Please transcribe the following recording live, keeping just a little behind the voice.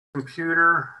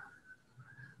computer,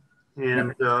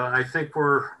 and I think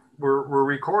we're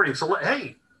recording. So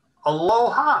hey,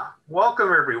 aloha, welcome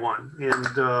everyone, and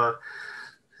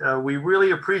we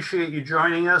really appreciate you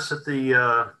joining us at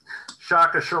the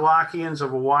Shakasherlockians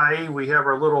of Hawaii. We have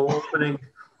our little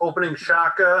opening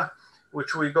shaka,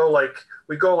 which we go like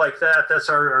that. That's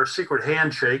our secret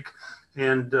handshake,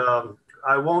 and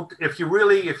I won't. If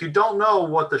you don't know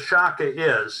what the shaka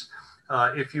is.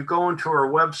 If you go into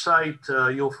our website,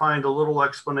 you'll find a little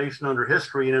explanation under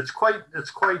history, and it's quite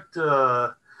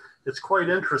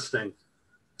interesting.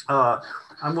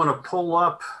 I'm going to pull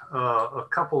up a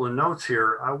couple of notes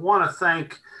here. I want to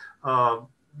thank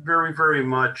very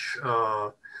much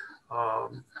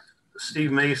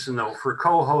Steve Mason, though, for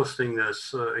co-hosting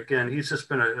this. Again, he's just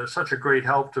been such a great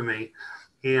help to me,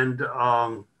 and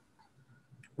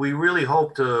we really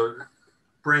hope to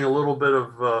bring a little bit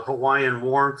of Hawaiian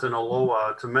warmth and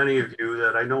aloha to many of you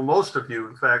that I know most of you,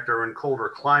 in fact, are in colder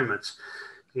climates.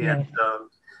 And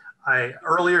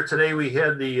earlier today we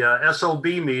had the SOB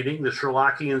meeting, the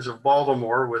Sherlockians of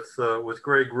Baltimore, with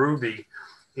Greg Ruby,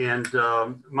 and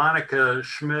Monica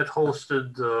Schmidt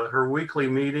hosted her weekly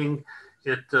meeting.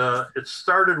 It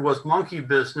started with monkey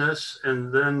business,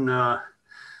 and then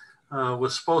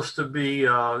was supposed to be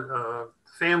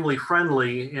family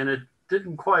friendly, and it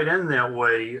didn't quite end that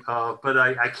way, but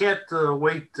I can't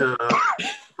wait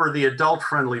for the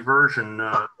adult-friendly version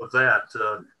of that.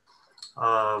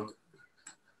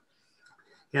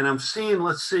 And I'm seeing,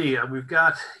 let's see, we've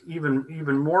got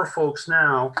even more folks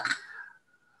now.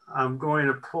 I'm going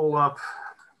to pull up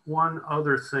one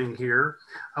other thing here.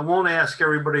 I won't ask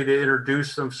everybody to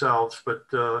introduce themselves, but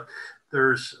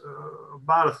there's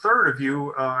about a third of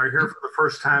you are here for the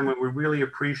first time, and we really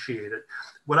appreciate it.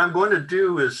 What I'm going to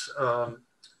do is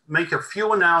make a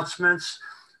few announcements.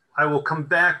 I will come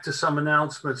back to some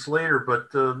announcements later,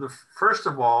 but first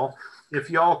of all, if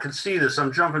y'all can see this,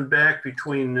 I'm jumping back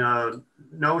between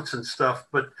notes and stuff,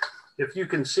 but if you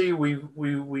can see, we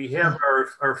have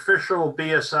our official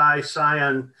BSI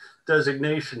Scion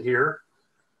designation here,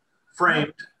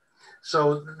 framed.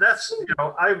 So that's,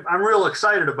 I'm real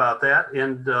excited about that,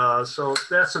 and so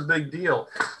that's a big deal.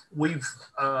 We've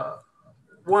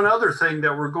one other thing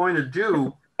that we're going to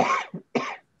do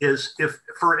is, if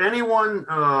for anyone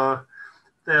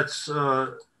that's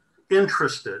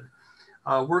interested,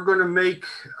 we're going to make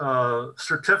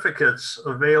certificates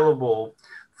available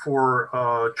for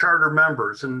charter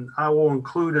members, and I will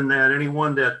include in that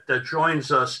anyone that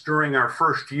joins us during our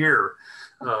first year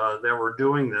that we're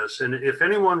doing this. And if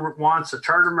anyone wants a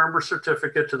charter member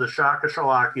certificate to the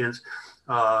Shakasherlockians,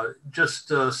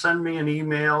 just send me an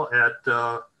email at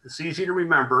it's easy to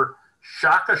remember,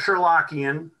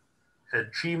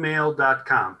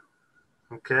 shakasherlockian@gmail.com.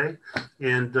 Okay,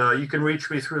 and you can reach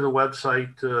me through the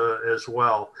website as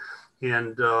well.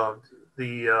 And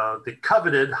the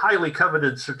coveted, highly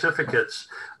coveted certificates,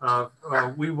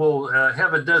 we will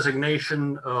have a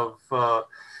designation of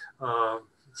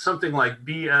something like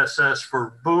BSS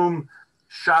for Boom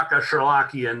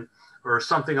Shakasherlockian, or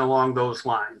something along those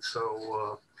lines.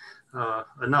 So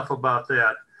enough about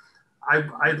that.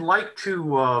 I'd like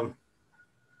to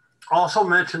also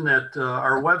mention that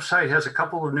our website has a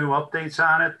couple of new updates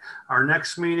on it. Our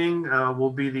next meeting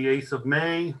will be the 8th of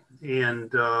May,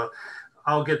 and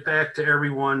I'll get back to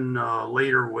everyone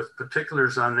later with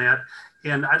particulars on that.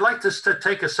 And I'd like to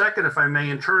take a second, if I may,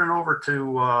 and turn it over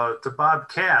to Bob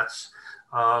Katz,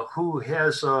 who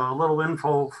has a little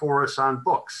info for us on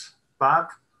books.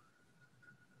 Bob?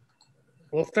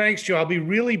 Well, thanks, Joe. I'll be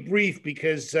really brief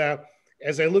because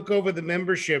as I look over the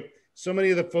membership, so many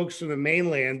of the folks from the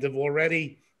mainland have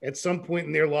already, at some point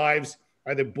in their lives,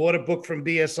 either bought a book from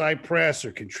BSI Press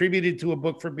or contributed to a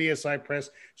book for BSI Press.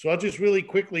 So I'll just really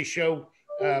quickly show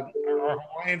our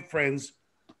Hawaiian friends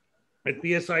at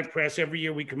BSI Press. Every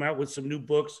year we come out with some new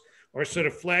books. Our sort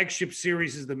of flagship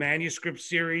series is the manuscript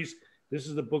series. This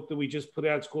is the book that we just put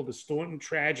out. It's called The Staunton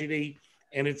Tragedy,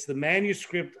 and it's the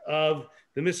manuscript of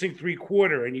The Missing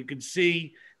Three-Quarter. And you can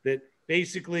see that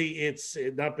basically, it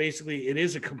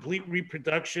is a complete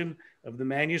reproduction of the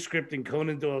manuscript in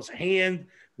Conan Doyle's hand,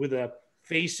 with a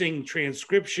facing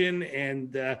transcription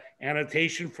and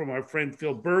annotation from our friend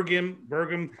Phil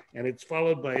Burgum, and it's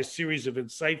followed by a series of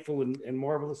insightful and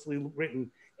marvelously written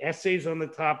essays on the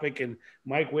topic. And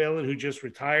Mike Whalen, who just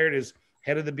retired as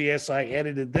head of the BSI,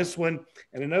 edited this one.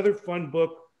 And another fun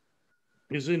book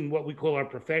is in what we call our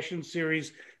profession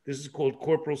series. This is called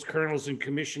Corporals, Colonels, and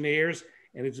Commissionaires,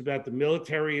 and it's about the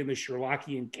military and the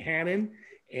Sherlockian canon.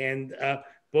 And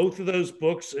both of those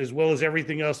books, as well as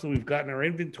everything else that we've got in our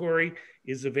inventory,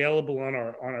 is available on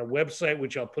our website,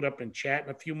 which I'll put up in chat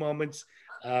in a few moments.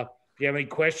 If you have any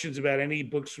questions about any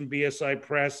books from BSI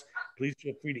Press, please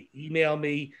feel free to email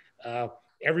me.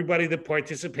 Everybody that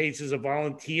participates is a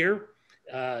volunteer.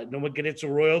 No one gets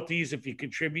royalties. If you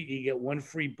contribute, you get one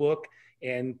free book.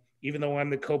 And even though I'm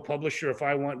the co-publisher, if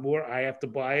I want more, I have to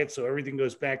buy it. So everything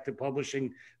goes back to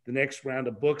publishing the next round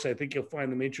of books. I think you'll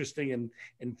find them interesting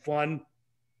and fun.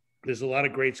 There's a lot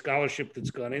of great scholarship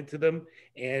that's gone into them.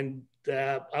 And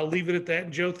I'll leave it at that.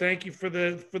 And Joe, thank you for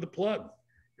the plug.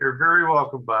 You're very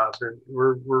welcome, Bob. And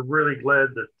we're really glad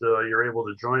that you're able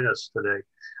to join us today.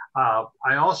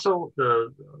 I also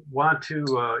want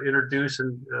to introduce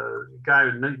a guy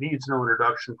who needs no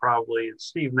introduction probably, it's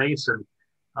Steve Mason.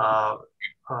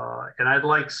 And I'd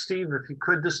like, Steve, if you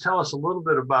could just tell us a little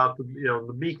bit about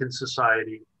the Beacon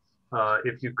Society,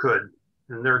 if you could,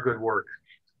 and their good work.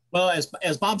 Well,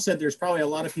 as Bob said, there's probably a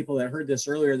lot of people that heard this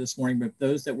earlier this morning, but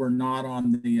those that were not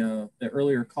on the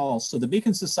earlier calls. So the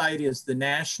Beacon Society is the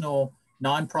national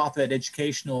nonprofit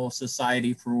educational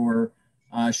society for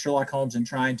Sherlock Holmes and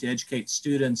trying to educate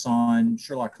students on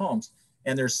Sherlock Holmes.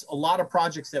 And there's a lot of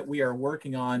projects that we are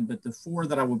working on, but the four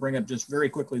that I will bring up just very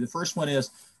quickly. The first one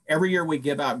is every year we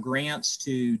give out grants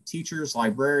to teachers,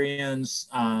 librarians,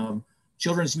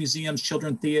 children's museums,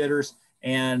 children's theaters,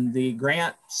 and the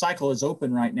grant cycle is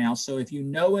open right now. So if you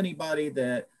know anybody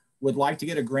that would like to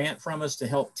get a grant from us to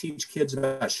help teach kids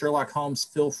about Sherlock Holmes,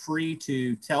 feel free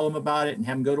to tell them about it and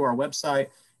have them go to our website.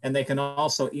 And they can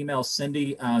also email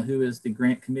Cindy, who is the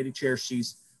grant committee chair.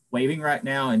 She's waving right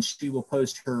now, and she will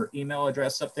post her email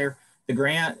address up there. The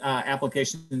grant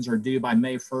applications are due by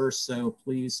May 1st, so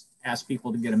please ask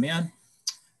people to get them in.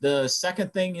 The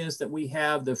second thing is that we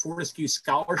have the Fortescue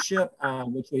Scholarship,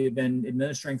 which we have been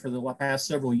administering for the past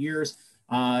several years.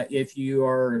 If you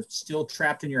are still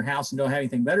trapped in your house and don't have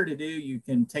anything better to do, you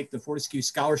can take the Fortescue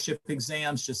Scholarship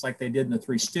exams, just like they did in the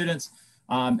 3 students.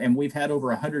 And we've had over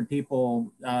 100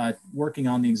 people working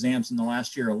on the exams in the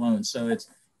last year alone. So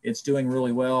it's doing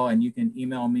really well, and you can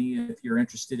email me if you're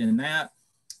interested in that.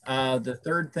 The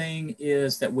third thing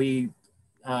is that we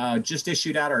just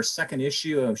issued out our second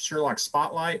issue of Sherlock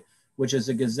Spotlight, which is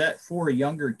a gazette for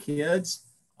younger kids,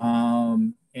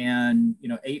 and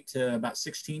 8 to about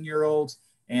 16-year-olds.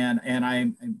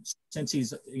 And since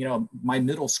he's my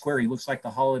middle square, he looks like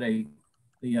the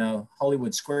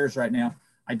Hollywood squares right now.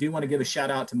 I do want to give a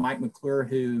shout out to Mike McClure,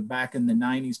 who back in the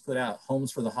 90s put out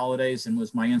Homes for the Holidays and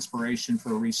was my inspiration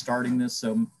for restarting this.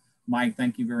 So Mike,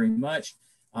 thank you very much.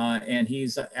 And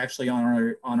he's actually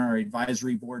on our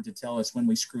advisory board to tell us when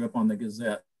we screw up on the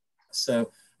Gazette.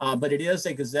 So, but it is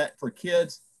a Gazette for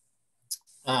kids.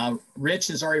 Rich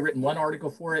has already written one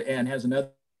article for it and has another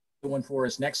one for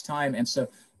us next time. And so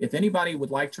if anybody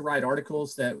would like to write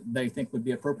articles that they think would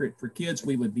be appropriate for kids,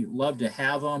 we would love to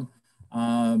have them.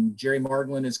 Jerry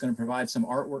Margolin is going to provide some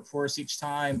artwork for us each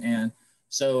time. And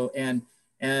so, and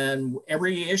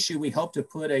every issue, we hope to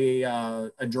put a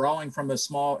drawing from a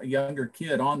younger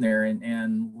kid on there.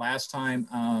 And last time,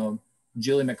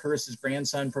 Julie McCurse's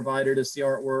grandson provided us the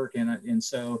artwork. And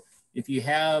so if you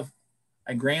have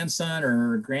a grandson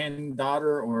or a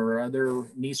granddaughter or other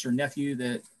niece or nephew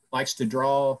that likes to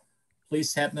draw,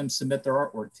 please have them submit their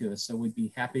artwork to us. So we'd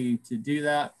be happy to do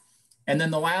that. And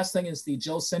then the last thing is the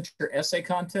Jill Center Essay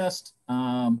Contest,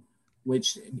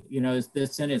 which,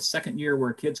 it's in its second year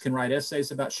where kids can write essays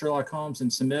about Sherlock Holmes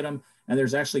and submit them. And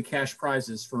there's actually cash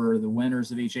prizes for the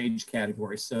winners of each age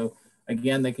category. So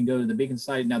again, they can go to the Beacon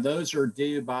site. Now those are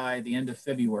due by the end of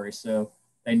February. So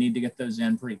they need to get those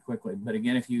in pretty quickly. But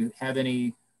again, if you have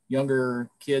any younger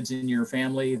kids in your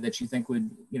family that you think would,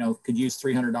 could use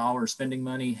 $300 spending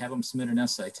money, have them submit an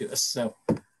essay to us. So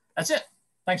that's it.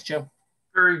 Thanks, Joe.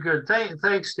 Very good.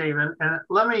 Thanks, Stephen. And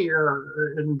let me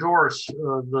endorse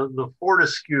the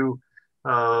Fortescue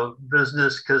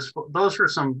business, because those are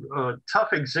some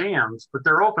tough exams, but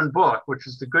they're open book, which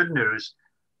is the good news.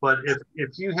 But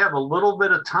if you have a little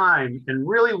bit of time and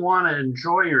really want to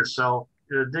enjoy yourself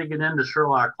digging into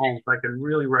Sherlock Holmes, I can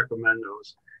really recommend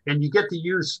those. And you get to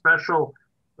use special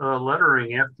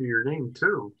lettering after your name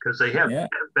too, because they have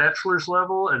bachelor's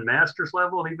level and master's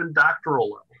level and even doctoral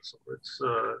level. So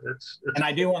it's and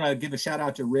I do want to give a shout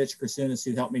out to Rich Krasunas,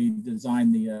 who helped me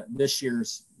design the this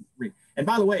year's. And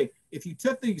by the way, if you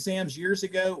took the exams years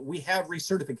ago, we have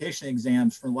recertification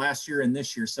exams from last year and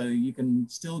this year, so you can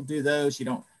still do those.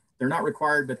 They're not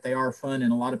required, but they are fun,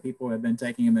 and a lot of people have been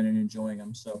taking them and enjoying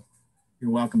them. So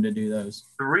you're welcome to do those.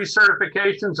 The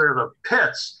recertifications are the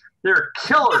pits. They're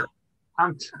killer. I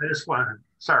don't want to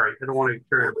carry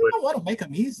it. We don't want to make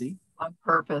them easy. On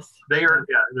purpose. They're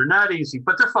not easy,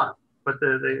 but they're fun. But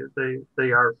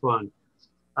they are fun.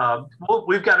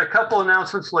 We've got a couple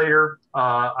announcements later.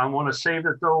 I want to save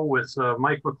it though with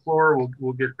Mike McClure.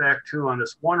 We'll get back to on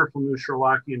this wonderful new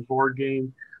Sherlockian board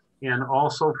game, and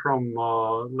also from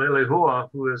Lele Hua,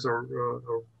 who has a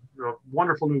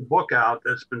wonderful new book out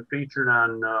that's been featured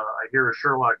on I Hear a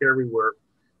Sherlock Everywhere.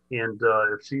 And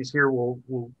if she's here, we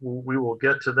will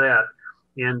get to that.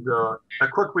 And a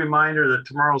quick reminder that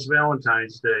tomorrow's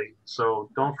Valentine's Day, so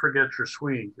don't forget your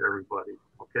sweetie, everybody.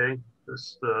 Okay.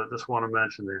 Just want to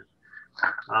mention that.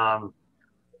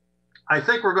 I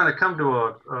think we're going to come to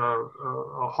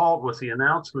a halt with the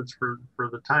announcements for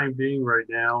the time being right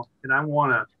now. And I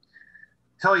want to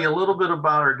tell you a little bit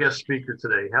about our guest speaker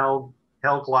today, Hal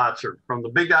Glotzer from the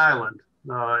Big Island.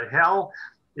 Hal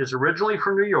is originally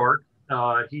from New York.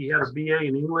 He had a BA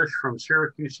in English from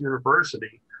Syracuse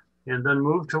University and then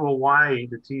moved to Hawaii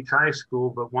to teach high school,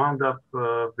 but wound up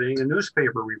being a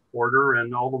newspaper reporter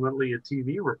and ultimately a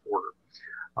TV reporter.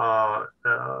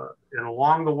 And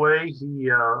along the way, he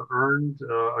earned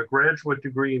a graduate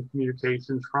degree in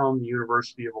communications from the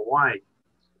University of Hawaii.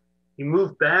 He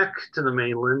moved back to the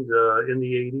mainland in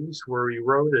the 80s, where he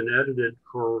wrote and edited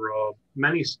for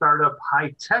many startup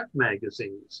high-tech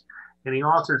magazines. And he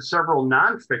authored several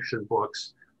nonfiction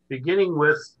books, beginning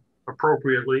with,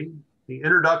 appropriately, The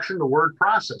Introduction to Word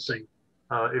Processing,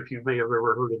 if you may have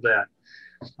ever heard of that.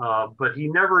 But he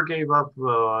never gave up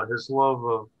his love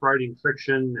of writing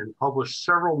fiction and published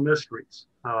several mysteries.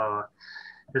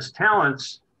 His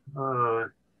talents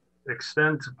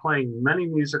extend to playing many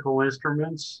musical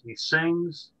instruments. He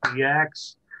sings, he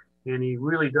acts, and he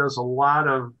really does a lot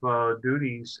of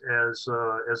duties as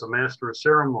a master of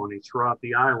ceremony throughout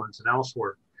the islands and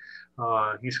elsewhere.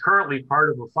 He's currently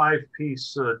part of a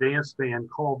 5-piece dance band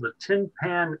called the Tin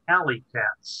Pan Alley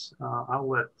Cats. I'll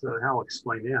let Hal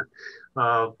explain that.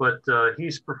 But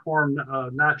he's performed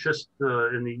not just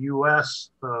in the U.S.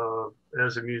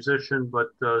 As a musician, but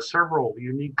several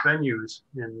unique venues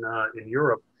in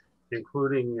Europe,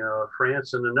 including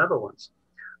France and the Netherlands.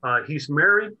 He's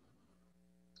married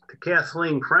to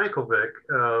Kathleen Frankovic,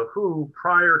 who,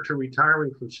 prior to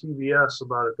retiring from CBS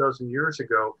about a dozen years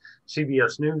ago,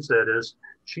 CBS News that is,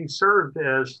 she served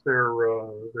as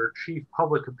their chief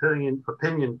public opinion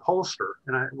pollster,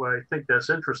 and I think that's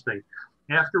interesting.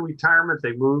 After retirement,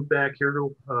 they moved back here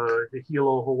to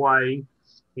Hilo, Hawaii,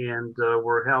 and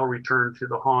where Hal returned to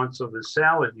the haunts of his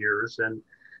salad years. And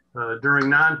during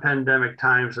non-pandemic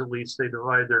times, at least, they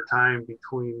divide their time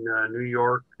between New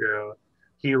York,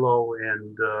 Hilo,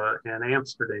 and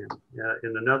Amsterdam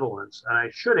in the Netherlands. And I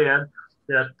should add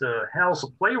that Hal's a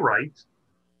playwright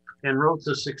and wrote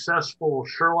the successful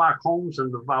Sherlock Holmes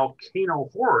and the Volcano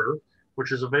Horror,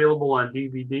 which is available on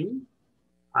DVD.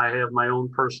 I have my own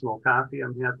personal copy,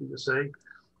 I'm happy to say.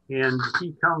 And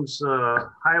he comes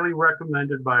highly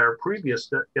recommended by our previous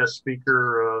guest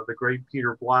speaker, the great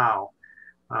Peter Blau,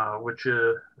 which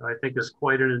I think is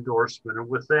quite an endorsement. And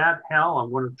with that, Hal,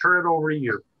 I'm going to turn it over to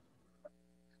you.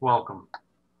 Welcome.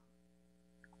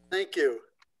 Thank you.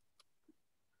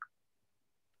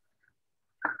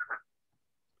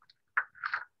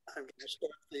 I'm going to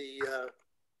start the,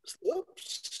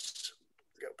 whoops,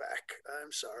 go back.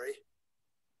 I'm sorry.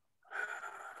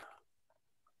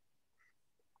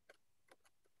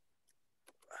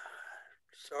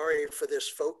 Sorry for this,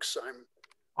 folks.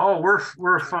 Oh,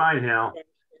 we're fine, Hal.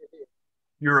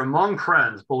 You're among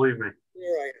friends, believe me.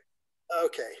 Right.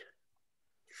 Okay.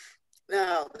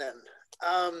 Now then,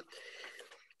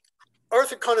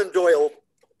 Arthur Conan Doyle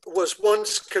was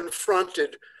once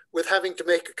confronted with having to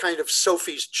make a kind of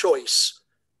Sophie's choice.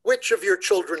 Which of your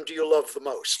children do you love the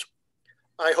most?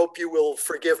 I hope you will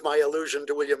forgive my allusion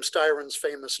to William Styron's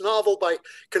famous novel by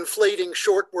conflating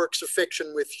short works of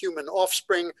fiction with human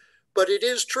offspring, but it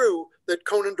is true that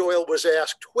Conan Doyle was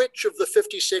asked which of the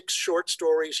 56 short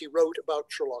stories he wrote about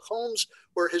Sherlock Holmes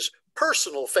were his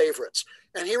personal favorites,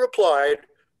 and he replied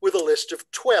with a list of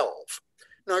 12.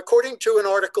 Now, according to an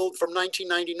article from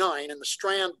 1999 in the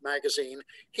Strand magazine,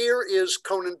 here is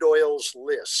Conan Doyle's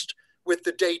list with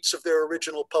the dates of their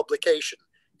original publication.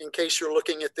 In case you're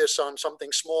looking at this on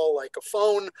something small like a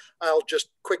phone, I'll just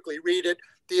quickly read it.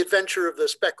 The Adventure of the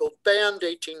Speckled Band,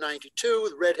 1892.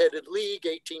 The Red-Headed League,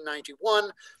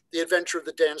 1891. The Adventure of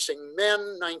the Dancing Men,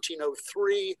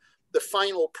 1903. The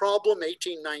Final Problem,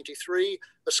 1893.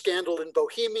 A Scandal in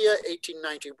Bohemia,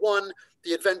 1891.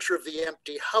 The Adventure of the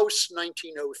Empty House,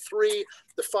 1903.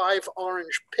 The Five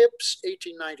Orange Pips,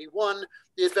 1891.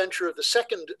 The Adventure of the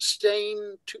Second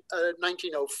Stain,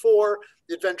 1904.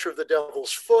 The Adventure of the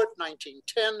Devil's Foot,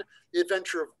 1910. The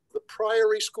Adventure of the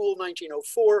Priory School,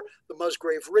 1904. The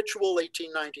Musgrave Ritual,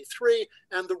 1893.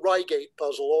 And the Reigate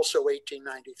Puzzle, also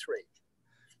 1893.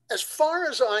 As far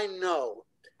as I know,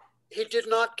 he did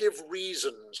not give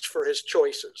reasons for his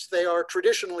choices. They are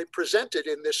traditionally presented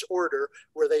in this order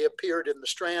where they appeared in the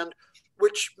Strand,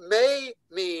 which may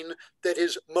mean that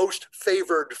his most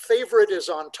favored favorite is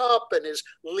on top and his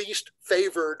least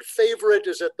favored favorite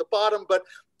is at the bottom. But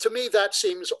to me, that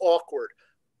seems awkward.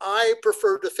 I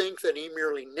prefer to think that he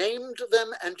merely named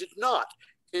them and did not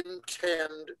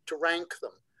intend to rank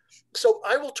them. So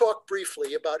I will talk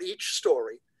briefly about each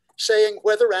story, saying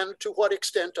whether and to what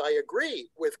extent I agree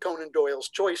with Conan Doyle's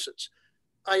choices.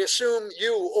 I assume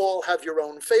you all have your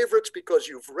own favorites because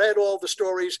you've read all the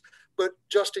stories, but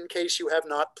just in case you have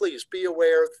not, please be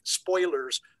aware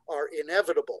spoilers are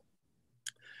inevitable.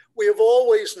 We have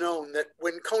always known that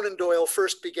when Conan Doyle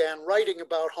first began writing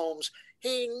about Holmes,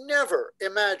 he never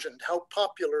imagined how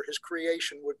popular his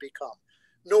creation would become,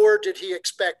 nor did he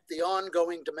expect the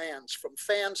ongoing demands from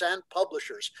fans and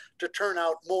publishers to turn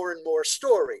out more and more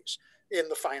stories. In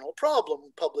The Final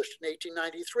Problem, published in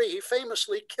 1893, he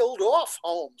famously killed off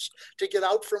Holmes to get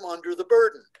out from under the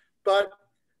burden. But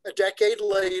a decade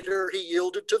later, he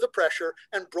yielded to the pressure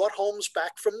and brought Holmes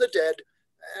back from the dead.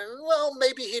 And, well,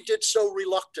 maybe he did so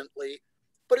reluctantly,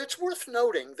 but it's worth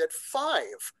noting that 5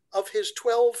 of his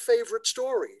 12 favorite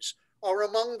stories are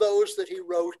among those that he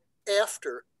wrote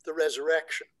after the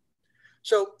resurrection.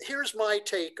 So here's my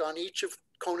take on each of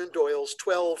Conan Doyle's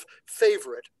 12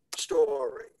 favorite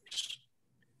stories.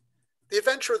 The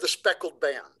Adventure of the Speckled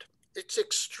Band. It's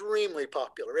extremely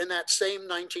popular. In that same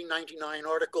 1999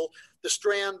 article, The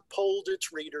Strand polled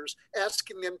its readers,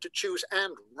 asking them to choose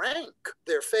and rank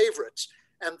their favorites.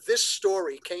 And this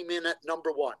story came in at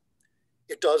number 1.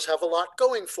 It does have a lot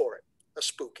going for it. A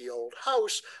spooky old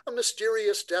house, a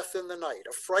mysterious death in the night,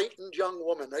 a frightened young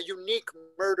woman, a unique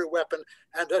murder weapon,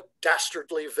 and a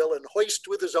dastardly villain hoist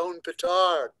with his own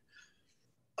petard.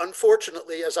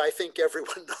 Unfortunately, as I think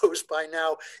everyone knows by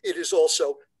now, it is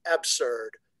also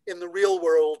absurd. In the real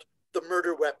world, the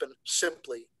murder weapon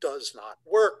simply does not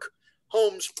work.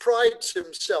 Holmes prides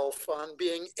himself on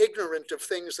being ignorant of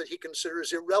things that he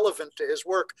considers irrelevant to his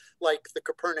work, like the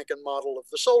Copernican model of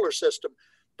the solar system.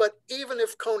 But even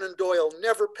if Conan Doyle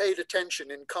never paid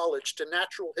attention in college to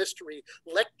natural history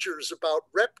lectures about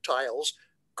reptiles,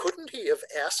 couldn't he have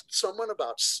asked someone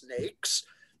about snakes?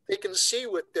 They can see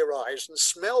with their eyes and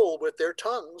smell with their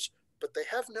tongues, but they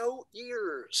have no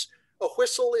ears. A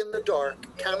whistle in the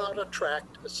dark cannot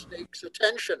attract a snake's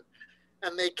attention,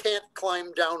 and they can't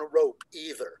climb down a rope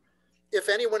either. If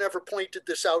anyone ever pointed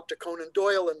this out to Conan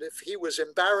Doyle, and if he was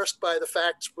embarrassed by the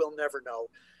facts, we'll never know.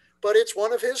 But it's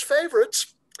one of his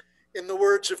favorites. In the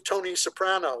words of Tony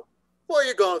Soprano, what are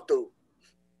you going to do?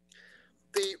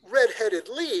 The Red-Headed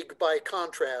League, by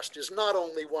contrast, is not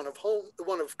only one of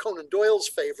Conan Doyle's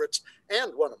favorites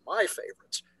and one of my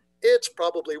favorites. It's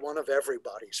probably one of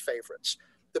everybody's favorites.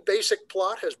 The basic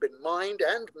plot has been mined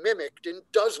and mimicked in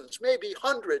dozens, maybe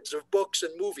hundreds of books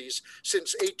and movies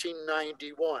since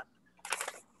 1891.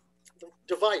 The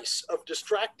device of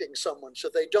distracting someone so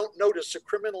they don't notice a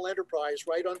criminal enterprise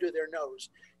right under their nose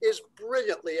is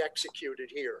brilliantly executed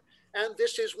here. And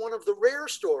this is one of the rare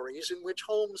stories in which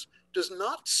Holmes does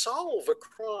not solve a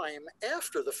crime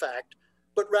after the fact,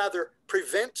 but rather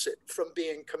prevents it from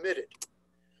being committed.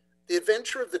 The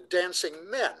Adventure of the Dancing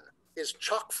Men is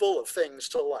chock full of things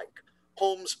to like.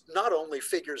 Holmes not only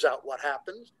figures out what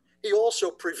happened, he also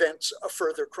prevents a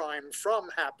further crime from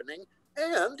happening,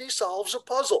 and he solves a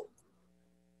puzzle.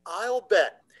 I'll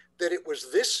bet that it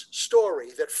was this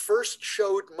story that first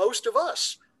showed most of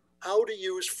us how to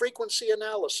use frequency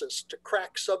analysis to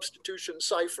crack substitution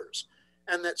ciphers,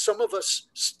 and that some of us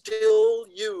still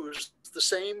use the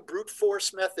same brute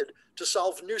force method to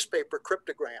solve newspaper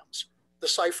cryptograms. The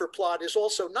cipher plot is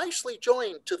also nicely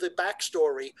joined to the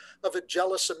backstory of a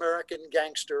jealous American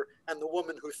gangster and the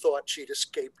woman who thought she'd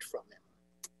escaped from him.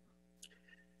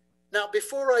 Now,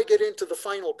 before I get into the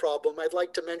final problem, I'd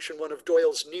like to mention one of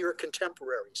Doyle's near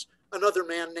contemporaries, another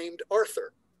man named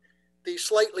Arthur, the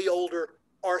slightly older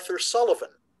Arthur Sullivan.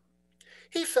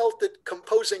 He felt that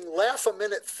composing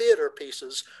laugh-a-minute theater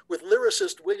pieces with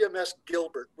lyricist William S.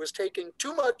 Gilbert was taking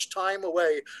too much time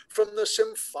away from the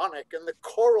symphonic and the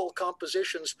choral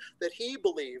compositions that he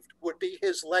believed would be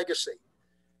his legacy.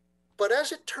 But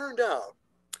as it turned out,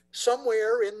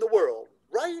 somewhere in the world,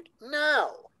 right now,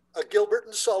 a Gilbert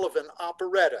and Sullivan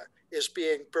operetta is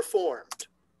being performed.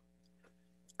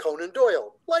 Conan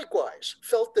Doyle, likewise,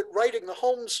 felt that writing the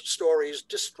Holmes stories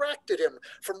distracted him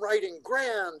from writing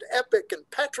grand, epic, and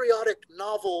patriotic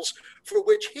novels for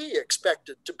which he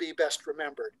expected to be best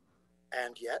remembered.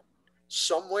 And yet,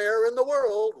 somewhere in the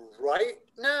world, right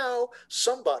now,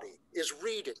 somebody is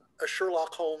reading a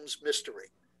Sherlock Holmes mystery.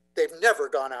 They've never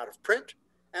gone out of print,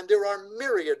 And there are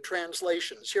myriad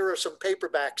translations. Here are some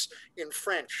paperbacks in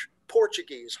French,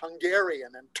 Portuguese,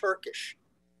 Hungarian, and Turkish.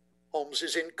 Holmes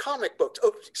is in comic books,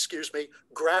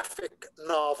 graphic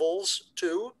novels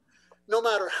too. No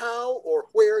matter how or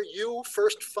where you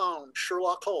first found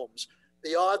Sherlock Holmes,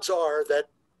 the odds are that,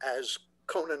 as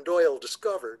Conan Doyle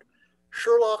discovered,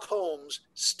 Sherlock Holmes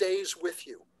stays with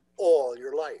you all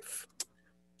your life.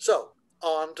 So,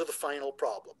 on to the final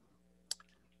problem.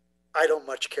 I don't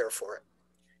much care for it.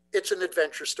 It's an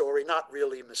adventure story, not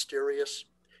really mysterious.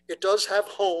 It does have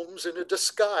Holmes in a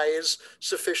disguise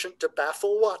sufficient to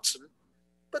baffle Watson,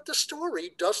 but the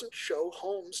story doesn't show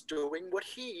Holmes doing what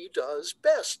he does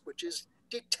best, which is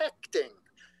detecting.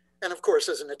 And of course,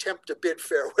 as an attempt to bid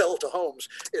farewell to Holmes,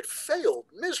 it failed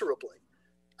miserably.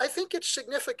 I think it's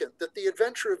significant that The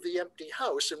Adventure of the Empty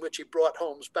House, in which he brought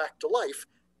Holmes back to life,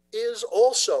 is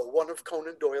also one of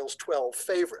Conan Doyle's 12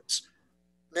 favorites.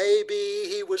 Maybe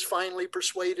he was finally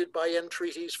persuaded by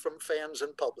entreaties from fans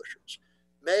and publishers.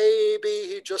 Maybe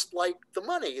he just liked the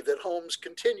money that Holmes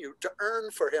continued to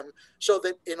earn for him so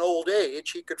that in old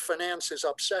age he could finance his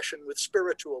obsession with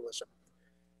spiritualism.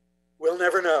 We'll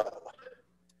never know.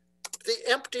 The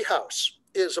Empty House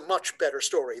is a much better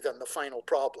story than The Final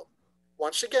Problem.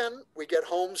 Once again, we get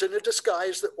Holmes in a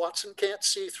disguise that Watson can't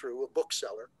see through, a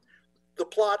bookseller. The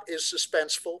plot is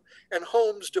suspenseful, and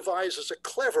Holmes devises a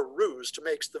clever ruse to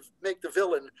make the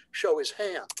villain show his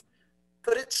hand.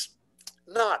 But it's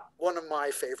not one of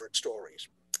my favorite stories.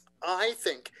 I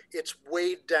think it's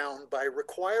weighed down by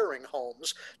requiring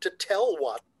Holmes to tell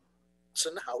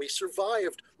Watson how he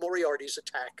survived Moriarty's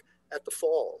attack at the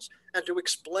Falls and to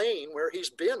explain where he's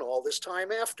been all this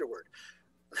time afterward.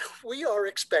 We are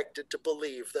expected to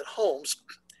believe that Holmes,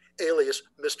 alias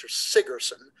Mr.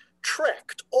 Sigerson,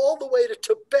 trekked all the way to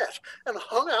Tibet and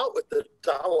hung out with the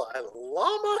Dalai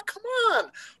Lama? Come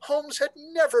on! Holmes had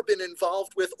never been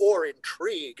involved with or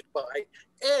intrigued by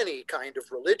any kind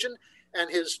of religion,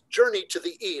 and his journey to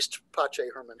the East,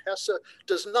 Pace Hermann Hesse,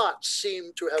 does not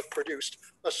seem to have produced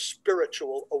a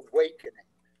spiritual awakening,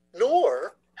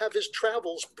 nor have his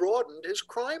travels broadened his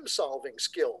crime-solving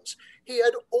skills. He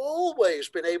had always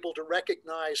been able to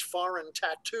recognize foreign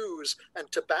tattoos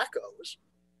and tobaccos.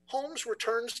 Holmes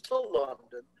returns to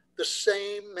London the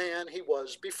same man he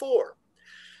was before.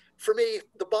 For me,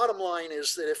 the bottom line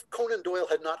is that if Conan Doyle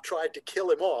had not tried to kill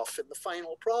him off in The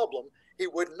Final Problem, he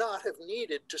would not have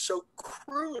needed to so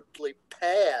crudely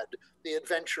pad The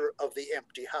Adventure of the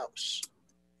Empty House.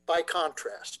 By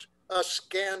contrast, A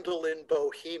Scandal in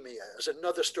Bohemia is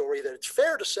another story that it's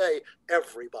fair to say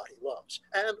everybody loves,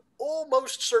 and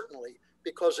almost certainly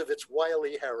because of its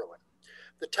wily heroine.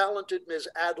 The talented Ms.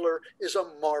 Adler is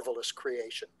a marvelous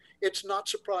creation. It's not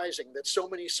surprising that so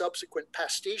many subsequent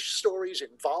pastiche stories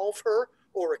involve her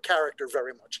or a character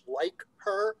very much like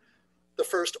her. The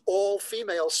first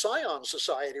all-female Scion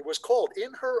Society was called,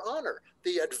 in her honor,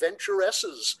 the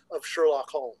Adventuresses of Sherlock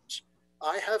Holmes.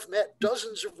 I have met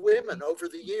dozens of women over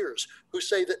the years who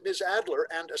say that Ms. Adler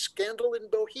and A Scandal in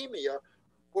Bohemia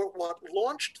were what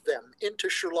launched them into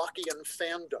Sherlockian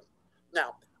fandom.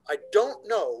 Now, I don't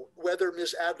know whether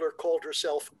Ms. Adler called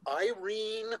herself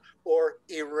Irene or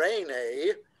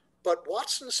Irene, but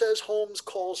Watson says Holmes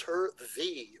calls her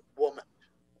the woman,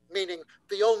 meaning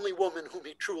the only woman whom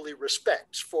he truly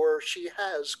respects, for she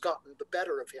has gotten the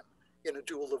better of him in a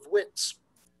duel of wits.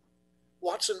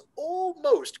 Watson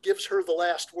almost gives her the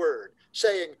last word,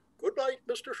 saying, "Good night,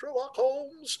 Mr. Sherlock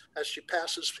Holmes," as she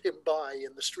passes him by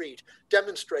in the street,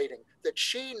 demonstrating that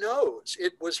she knows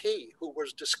it was he who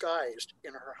was disguised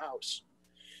in her house.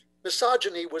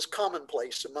 Misogyny was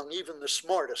commonplace among even the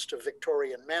smartest of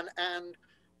Victorian men, and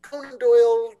Conan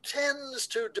Doyle tends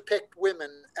to depict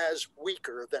women as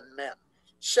weaker than men.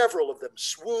 Several of them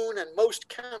swoon, and most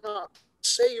cannot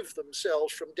save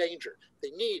themselves from danger. They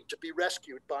need to be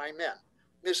rescued by men.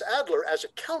 Miss Adler, as a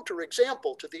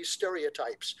counterexample to these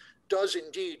stereotypes, does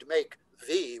indeed make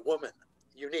the woman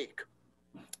unique.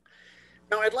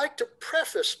 Now, I'd like to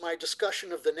preface my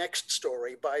discussion of the next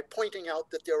story by pointing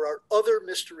out that there are other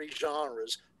mystery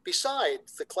genres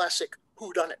besides the classic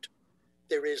whodunit.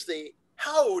 There is the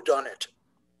howdunit,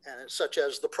 such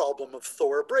as The Problem of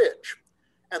Thor Bridge,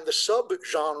 and the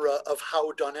subgenre of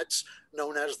howdunits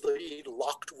known as the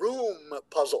locked room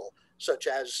puzzle, such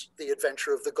as The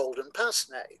Adventure of the Golden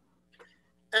Pince-Nez.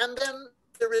 And then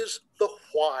there is the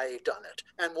why-done-it,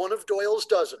 and one of Doyle's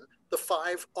dozen, The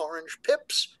Five Orange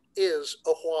Pips, is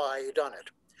a why-done-it.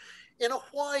 In a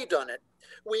why-done-it,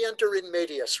 we enter in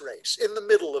medias res, in the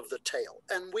middle of the tale,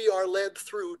 and we are led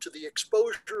through to the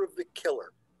exposure of the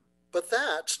killer. But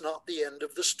that's not the end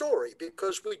of the story,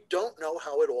 because we don't know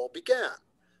how it all began.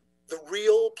 The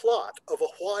real plot of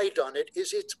A Whodunit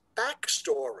is its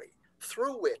backstory,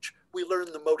 through which we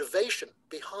learn the motivation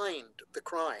behind the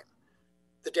crime.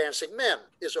 The Dancing Men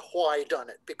is a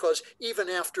whodunit because even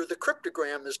after the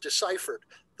cryptogram is deciphered,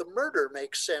 the murder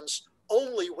makes sense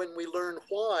only when we learn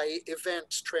why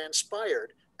events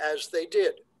transpired as they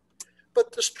did.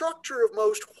 But the structure of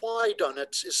most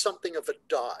whodunits is something of a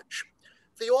dodge.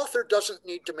 The author doesn't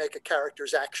need to make a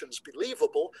character's actions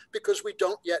believable because we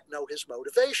don't yet know his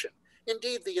motivation.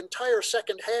 Indeed, the entire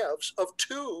second halves of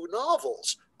 2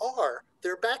 novels are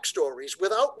their backstories,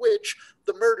 without which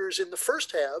the murders in the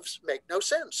first halves make no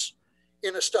sense.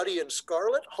 In A Study in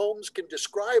Scarlet, Holmes can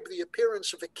describe the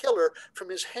appearance of a killer from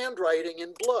his handwriting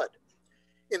in blood.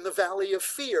 In The Valley of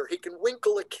Fear, he can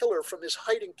winkle a killer from his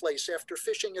hiding place after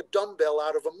fishing a dumbbell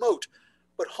out of a moat.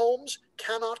 But Holmes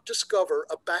cannot discover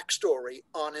a backstory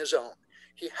on his own.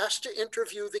 He has to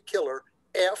interview the killer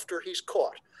after he's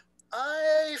caught.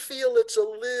 I feel it's a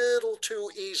little too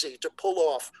easy to pull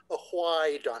off a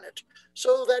whodunit,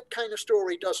 so that kind of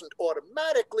story doesn't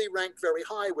automatically rank very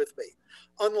high with me.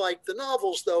 Unlike the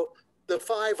novels, though, The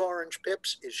 5 Orange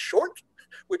Pips is short,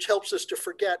 which helps us to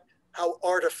forget how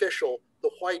artificial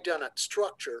the whodunit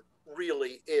structure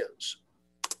really is.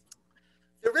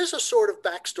 There is a sort of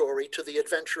backstory to the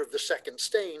adventure of the Second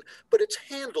Stain, but it's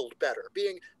handled better,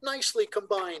 being nicely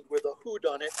combined with a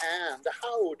whodunit and a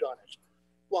howdunit.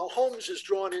 While Holmes is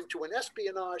drawn into an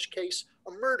espionage case,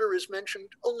 a murder is mentioned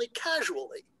only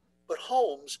casually, but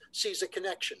Holmes sees a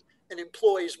connection and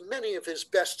employs many of his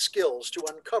best skills to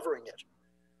uncovering it.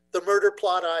 The murder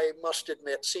plot, I must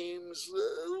admit, seems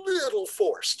a little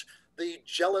forced. The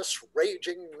jealous,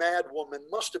 raging madwoman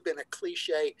must have been a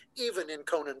cliche even in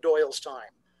Conan Doyle's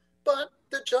time. But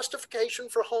the justification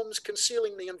for Holmes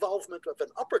concealing the involvement of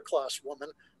an upper-class woman,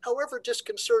 however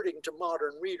disconcerting to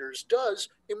modern readers, does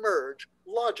emerge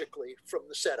logically from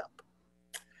the setup.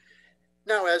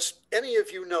 Now, as any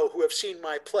of you know who have seen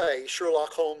my play,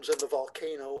 Sherlock Holmes and the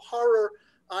Volcano Horror,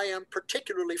 I am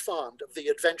particularly fond of The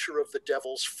Adventure of the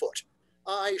Devil's Foot.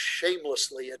 I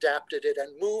shamelessly adapted it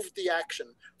and moved the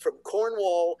action from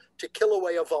Cornwall to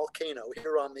Kilauea Volcano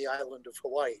here on the island of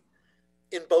Hawaii.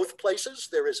 In both places,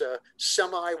 there is a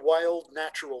semi-wild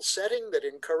natural setting that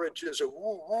encourages a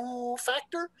woo-woo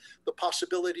factor, the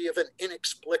possibility of an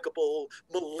inexplicable,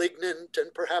 malignant,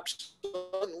 and perhaps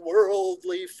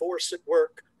unworldly force at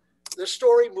work. The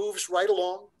story moves right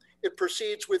along. It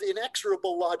proceeds with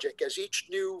inexorable logic as each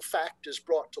new fact is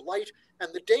brought to light, and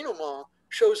the denouement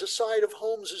shows a side of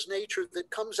Holmes's nature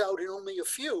that comes out in only a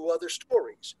few other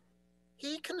stories.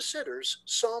 He considers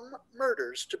some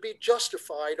murders to be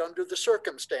justified under the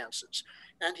circumstances,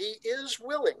 and he is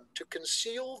willing to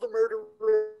conceal the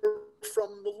murderer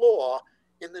from the law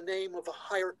in the name of a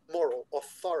higher moral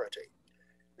authority.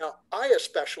 Now, I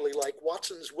especially like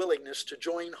Watson's willingness to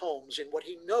join Holmes in what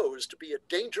he knows to be a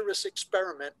dangerous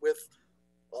experiment with,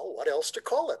 well, what else to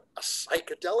call it? A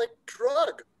psychedelic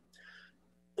drug.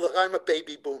 Look, I'm a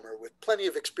baby boomer with plenty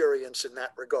of experience in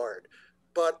that regard,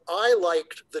 but I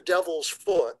liked The Devil's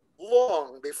Foot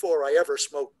long before I ever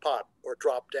smoked pot or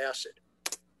dropped acid.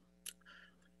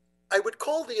 I would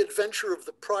call The Adventure of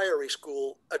the Priory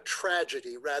School a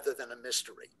tragedy rather than a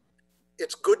mystery.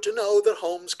 It's good to know that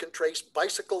Holmes can trace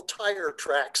bicycle tire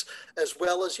tracks as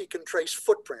well as he can trace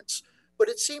footprints, but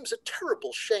it seems a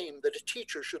terrible shame that a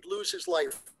teacher should lose his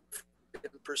life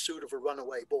in pursuit of a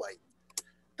runaway boy.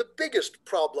 The biggest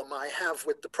problem I have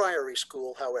with the Priory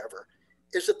School, however,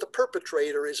 is that the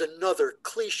perpetrator is another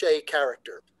cliche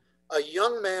character, a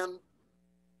young man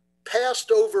passed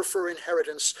over for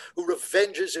inheritance who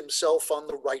revenges himself on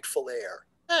the rightful heir.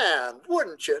 And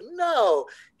wouldn't you know,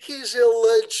 he's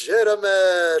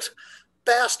illegitimate.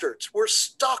 Bastards were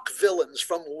stock villains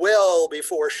from well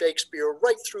before Shakespeare,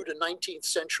 right through to 19th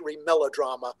century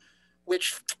melodrama,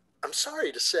 which, I'm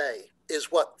sorry to say,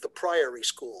 is what the Priory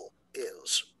School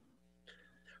is.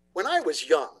 When I was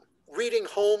young, reading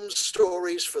Holmes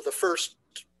stories for the first,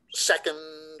 second,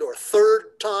 or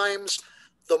third times,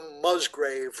 the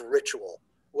Musgrave Ritual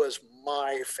was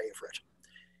my favorite.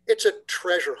 It's a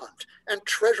treasure hunt, and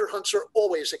treasure hunts are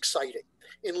always exciting.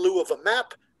 In lieu of a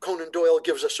map, Conan Doyle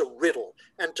gives us a riddle,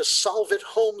 and to solve it,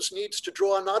 Holmes needs to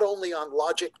draw not only on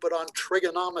logic, but on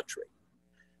trigonometry.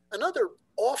 Another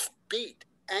offbeat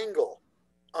angle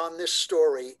on this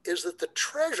story is that the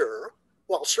treasure,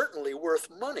 while certainly worth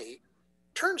money,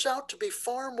 turns out to be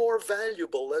far more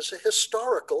valuable as a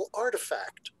historical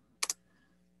artifact.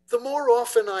 The more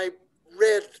often I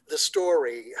read the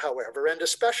story, however, and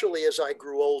especially as I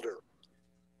grew older,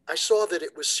 I saw that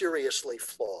it was seriously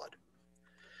flawed.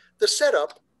 The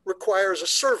setup requires a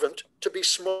servant to be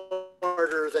smart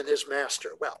smarter than his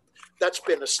master. Well, that's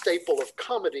been a staple of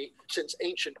comedy since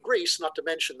ancient Greece, not to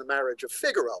mention the marriage of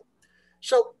Figaro.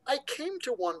 So I came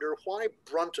to wonder why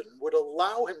Brunton would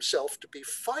allow himself to be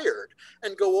fired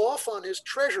and go off on his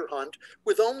treasure hunt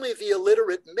with only the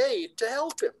illiterate maid to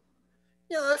help him.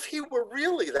 You know, if he were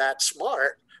really that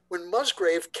smart, when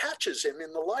Musgrave catches him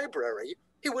in the library,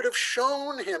 he would have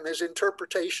shown him his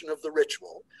interpretation of the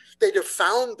ritual. They'd have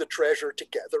found the treasure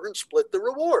together and split the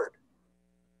reward.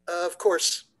 Of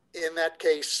course, in that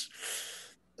case,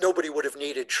 nobody would have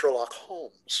needed Sherlock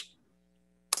Holmes.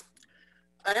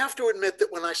 I have to admit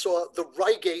that when I saw the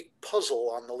Reigate puzzle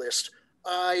on the list,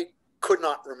 I could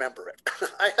not remember it.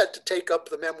 I had to take up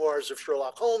the memoirs of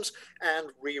Sherlock Holmes and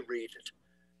reread it.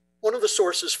 One of the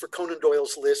sources for Conan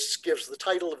Doyle's lists gives the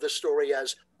title of this story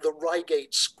as The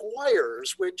Reigate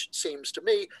Squires, which seems to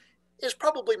me is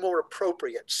probably more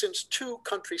appropriate since two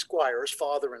country squires,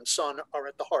 father and son, are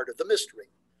at the heart of the mystery.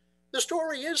 The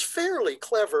story is fairly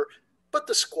clever, but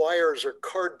the squires are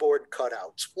cardboard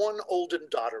cutouts, one old and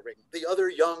doddering, the other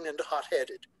young and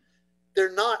hot-headed.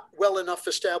 They're not well enough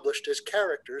established as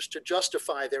characters to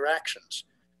justify their actions.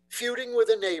 Feuding with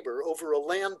a neighbor over a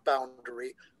land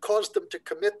boundary caused them to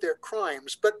commit their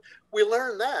crimes, but we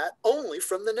learn that only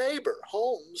from the neighbor.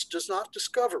 Holmes does not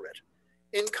discover it.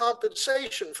 In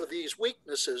compensation for these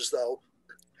weaknesses, though,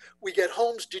 we get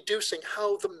Holmes deducing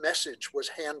how the message was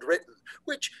handwritten,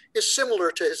 which is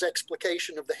similar to his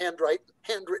explication of the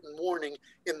handwritten warning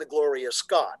in The Gloria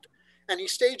Scott. And he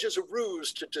stages a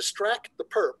ruse to distract the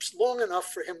perps long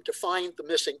enough for him to find the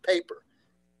missing paper.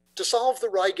 To solve the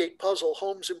Reigate puzzle,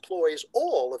 Holmes employs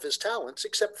all of his talents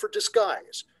except for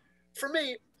disguise. For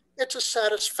me, it's a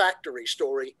satisfactory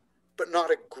story, but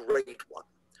not a great one.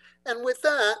 And with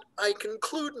that, I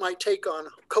conclude my take on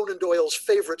Conan Doyle's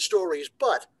favorite stories,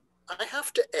 but I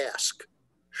have to ask,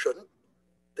 shouldn't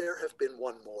there have been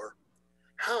one more?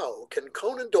 How can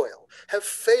Conan Doyle have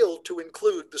failed to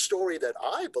include the story that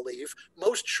I believe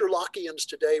most Sherlockians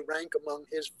today rank among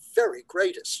his very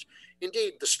greatest?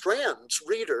 Indeed, the Strand's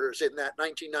readers in that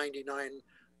 1999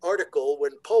 article,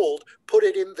 when polled, put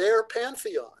it in their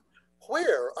pantheon.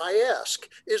 Where, I ask,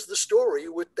 is the story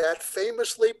with that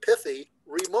famously pithy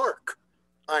remark?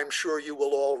 I'm sure you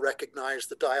will all recognize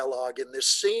the dialogue in this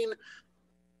scene.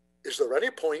 Is there any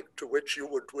point to which you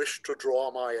would wish to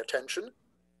draw my attention?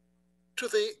 To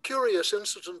the curious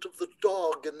incident of the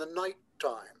dog in the night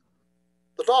time.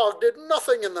 The dog did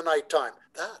nothing in the night time.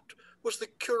 That was the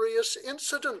curious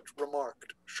incident,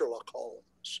 remarked Sherlock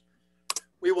Holmes.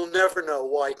 We will never know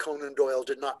why Conan Doyle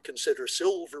did not consider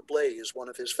Silver Blaze one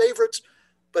of his favorites,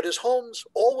 but as Holmes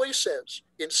always says,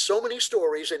 in so many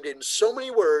stories and in so many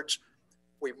words,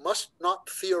 we must not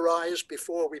theorize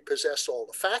before we possess all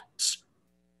the facts,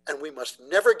 and we must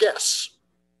never guess.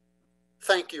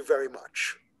 Thank you very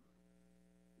much.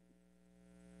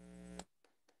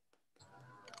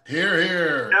 Hear,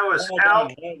 hear. That was Well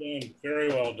done. Very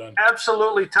well done.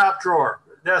 absolutely top drawer.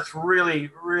 That's really,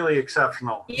 really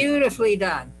exceptional. Beautifully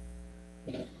done.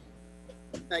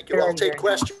 Thank you. I'll take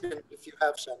questions if you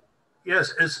have some.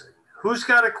 Yes, who's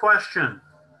got a question?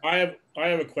 I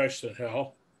have a question,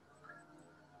 Hal.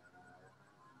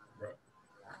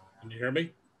 Can you hear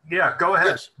me? Yeah, go ahead,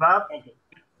 Yes. Bob. Okay,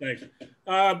 thanks.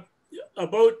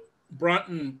 About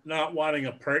Brunton not wanting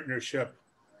a partnership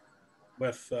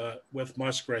with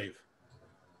Musgrave.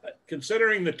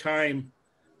 Considering the time,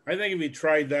 I think if he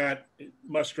tried that,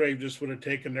 Musgrave just would have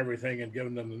taken everything and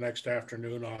given them the next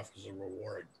afternoon off as a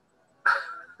reward.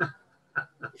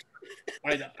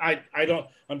 I don't.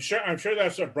 I'm sure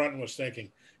that's what Brunton was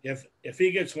thinking. If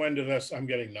he gets wind of this, I'm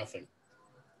getting nothing.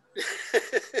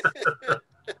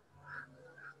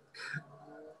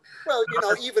 Well, you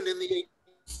know, even in the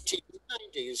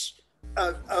 1890s,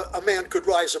 a man could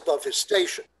rise above his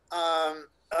station.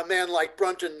 A man like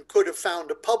Brunton could have found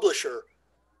a publisher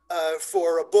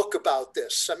for a book about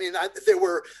this. I mean, there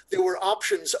were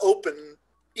options open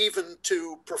even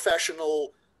to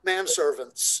professional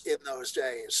manservants in those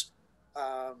days.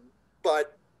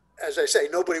 But as I say,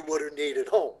 nobody would have needed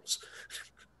Holmes.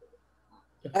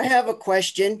 I have a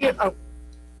question. Yeah,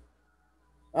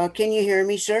 Can you hear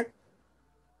me, sir?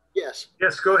 Yes.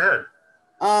 Yes, go ahead.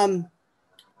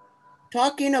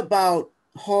 Talking about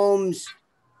Holmes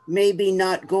maybe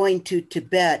not going to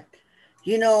Tibet,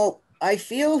 you know, I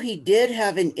feel he did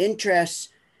have an interest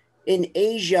in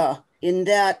Asia in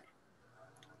that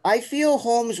I feel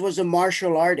Holmes was a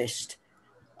martial artist,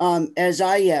 as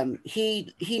I am.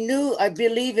 He knew, I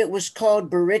believe it was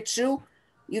called Baritsu.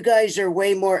 You guys are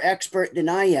way more expert than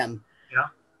I am. Yeah.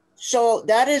 So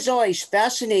that has always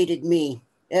fascinated me.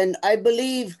 And I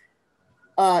believe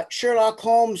Sherlock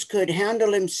Holmes could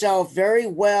handle himself very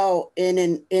well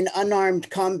in unarmed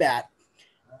combat,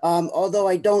 although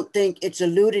I don't think it's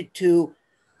alluded to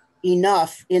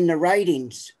enough in the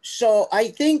writings. So I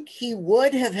think he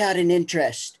would have had an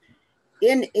interest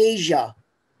in Asia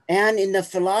and in the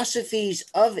philosophies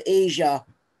of Asia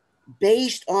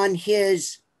based on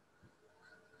his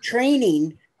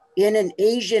training in an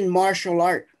Asian martial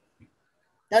art.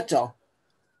 That's all.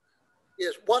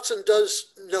 Yes, Watson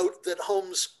does note that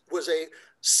Holmes was a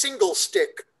single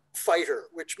stick fighter,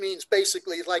 which means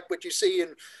basically like what you see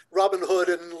in Robin Hood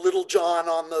and Little John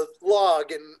on the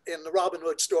log in the Robin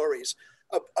Hood stories,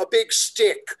 a big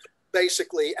stick,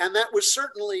 basically. And that was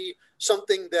certainly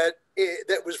something that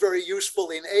was very useful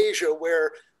in Asia,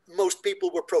 where most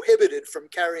people were prohibited from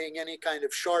carrying any kind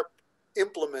of sharp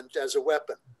implement as a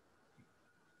weapon.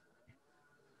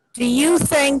 Do you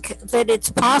think that it's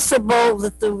possible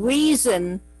that the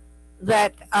reason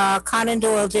that Conan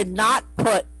Doyle did not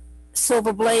put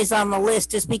Silver Blaze on the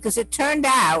list is because it turned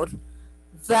out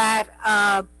that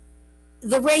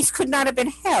the race could not have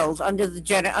been held under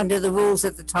the rules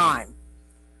at the time,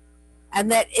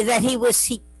 and that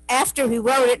he after he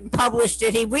wrote it and published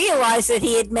it, he realized that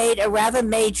he had made a rather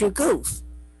major goof.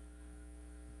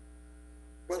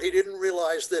 Well, he didn't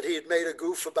realize that he had made a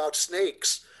goof about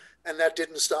snakes, and that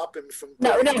didn't stop him from.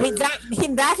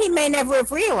 That he may never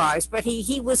have realized, but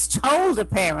he was told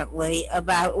apparently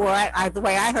about, or the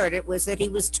way I heard it was that he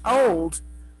was told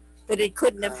that it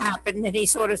couldn't have happened, and he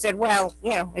sort of said, well,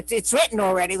 you know, it's written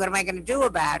already, what am I going to do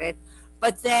about it?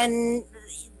 But then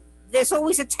there's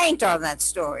always a taint on that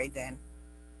story then.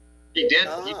 He did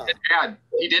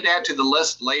add to the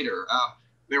list later.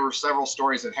 There were several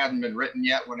stories that hadn't been written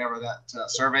yet whenever that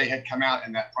survey had come out,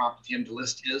 and that prompted him to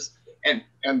list his. And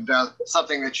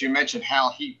something that you mentioned,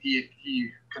 Hal, he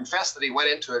confessed that he went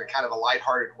into it in kind of a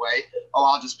lighthearted way. Oh,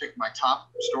 I'll just pick my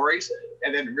top stories,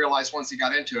 and then realized once he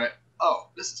got into it, oh,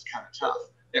 this is kind of tough.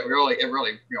 It really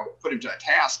put him to a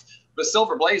task. But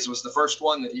Silver Blaze was the first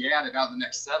one that he added out of the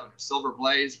next 7. Silver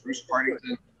Blaze, Bruce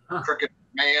Partington, Crooked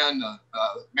Man,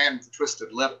 Man with a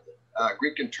Twisted Lip,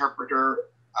 Greek Interpreter,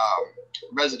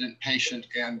 Resident Patient,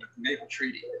 and Naval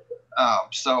Treaty.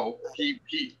 So he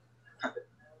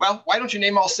well, why don't you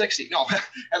name all 60? No,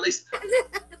 at least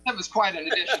that was quite an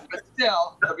addition. But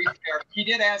still, to be fair, he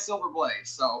did add Silver Blaze,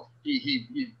 so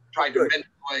he tried to amend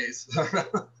Blaze.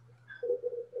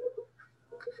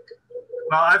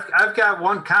 Well, I've got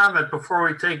one comment before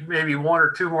we take maybe 1 or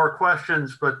 2 more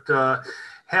questions. But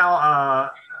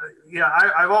Hal,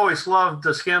 I've always loved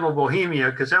the Scandal Bohemia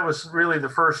because that was really the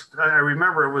first. I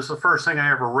remember it was the first thing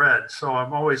I ever read, so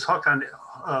I'm always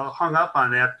hung up on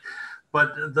that.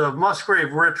 But the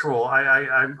Musgrave Ritual,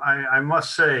 I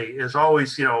must say, is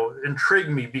always, intrigued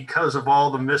me because of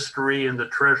all the mystery and the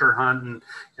treasure hunt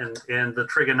and the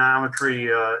trigonometry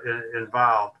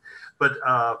involved. But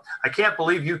I can't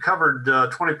believe you covered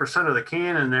 20% of the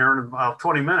canon there in about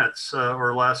 20 minutes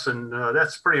or less, and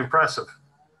that's pretty impressive.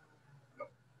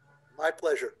 My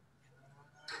pleasure.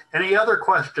 Any other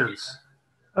questions?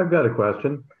 I've got a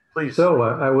question. Please. So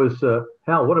I was,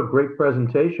 Hal, what a great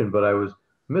presentation, but I was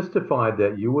mystified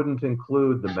that you wouldn't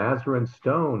include the Mazarin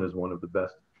Stone as one of the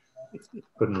best.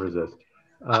 Couldn't resist.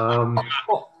 Well,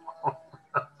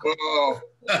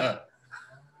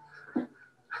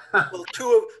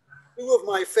 two of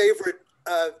my favorite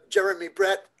Jeremy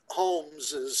Brett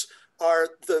Holmeses are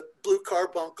the Blue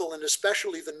Carbuncle and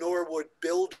especially the Norwood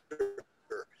Builder,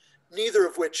 neither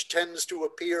of which tends to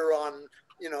appear on,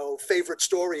 favorite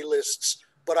story lists.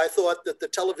 But I thought that the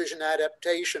television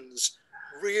adaptations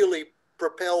really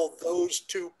propelled those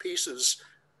 2 pieces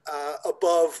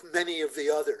above many of the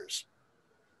others.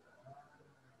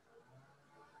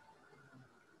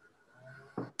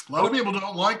 A lot of people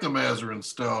don't like the Mazarin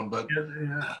Stone, but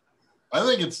Yeah. I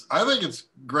think it's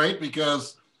great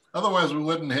because otherwise we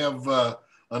wouldn't have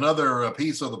another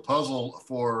piece of the puzzle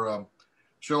for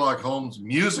Sherlock Holmes'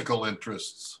 musical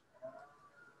interests.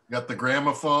 Got the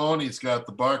gramophone, he's got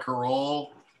the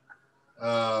barcarolle,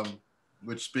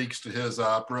 which speaks to his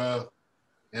opera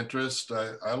interest.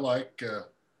 I like,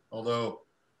 although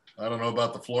I don't know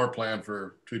about the floor plan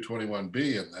for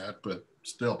 221B in that, but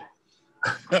still.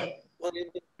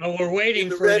 Well, we're waiting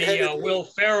for the Will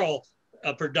Ferrell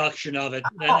production of it.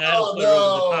 Then that'll put it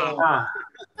over the top.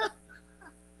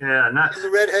 Yeah, not in the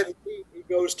Redheaded Thief, he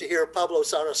goes to hear Pablo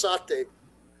Sarasate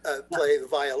play the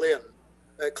violin.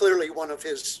 Clearly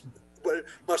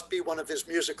must be one of his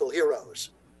musical heroes.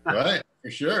 Right,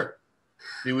 for sure.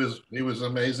 He was an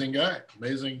amazing guy,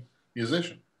 amazing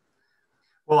musician.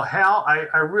 Well, Hal,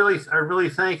 I really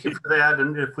thank you for that.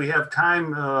 And if we have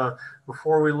time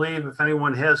before we leave, if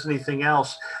anyone has anything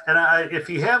else, and if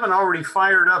you haven't already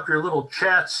fired up your little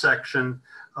chat section,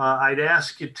 I'd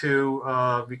ask you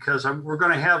to, because we're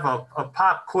going to have a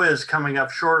pop quiz coming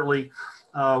up shortly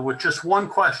with just one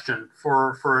question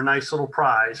for a nice little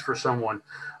prize for someone.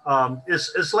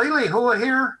 Is Lele Hua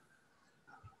here?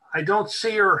 I don't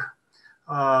see her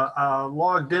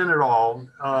logged in at all,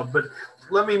 but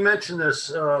let me mention this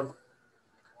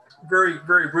very,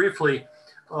 very briefly.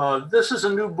 This is a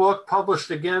new book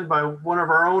published again by one of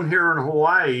our own here in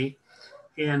Hawaii,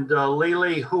 and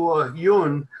Lele Hua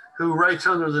Yun, who writes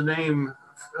under the name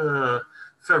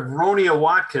Febronia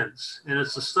Watkins, and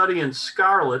it's a study in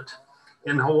scarlet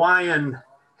in Hawaiian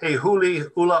He Huli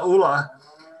Ula Ula,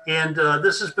 and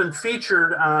this has been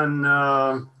featured on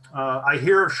I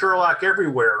Hear of Sherlock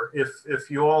Everywhere, if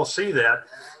you all see that,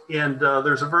 and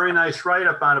there's a very nice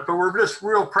write-up on it, but we're just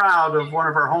real proud of one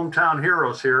of our hometown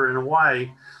heroes here in Hawaii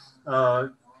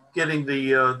getting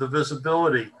the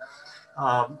visibility.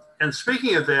 And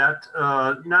speaking of that,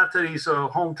 not that he's a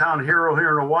hometown hero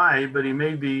here in Hawaii, but he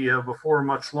may be before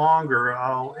much longer.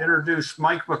 I'll introduce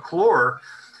Mike McClure,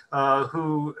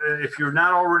 who, if you're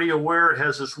not already aware,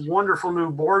 has this wonderful new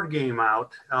board game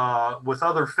out with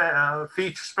other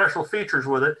special features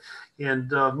with it.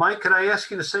 And Mike, can I ask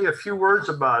you to say a few words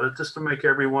about it just to make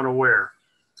everyone aware?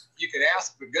 You could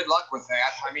ask, but good luck with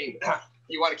that. I mean,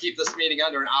 you want to keep this meeting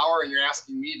under an hour and you're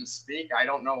asking me to speak? I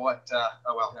don't know what,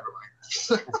 oh, well, never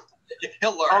mind.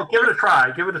 He'll learn. Oh, give it a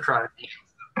try. Give it a try.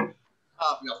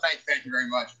 No, thank you very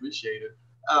much. Appreciate it.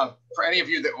 For any of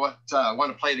you that want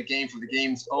to play the game for the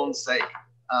game's own sake,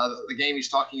 the game he's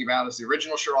talking about is the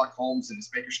original Sherlock Holmes and his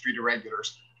Baker Street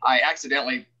Irregulars. I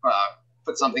accidentally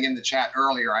put something in the chat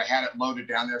earlier. I had it loaded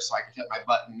down there so I could hit my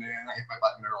button, and I hit my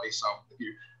button early. So if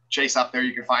you chase up there,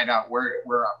 you can find out where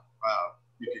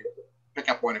you can pick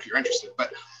up one if you're interested.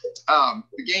 But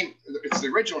the game, it's the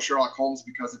original Sherlock Holmes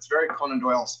because it's very Conan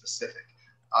Doyle specific.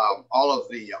 All of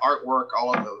the artwork,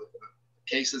 all of the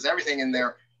cases, everything in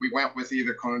there, we went with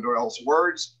either Conan Doyle's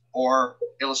words or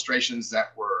illustrations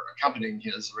that were accompanying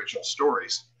his original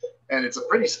stories. And it's a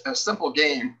pretty simple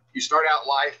game. You start out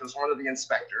life as one of the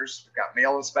inspectors. We've got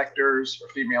male inspectors or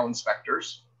female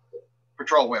inspectors,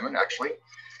 patrol women actually.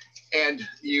 And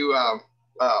you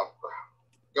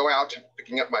go out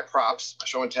picking up my props,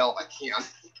 show and tell if I can.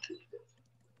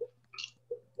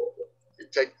 You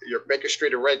take your Baker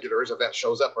Street Irregulars, if that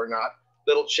shows up or not,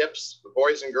 little chips, the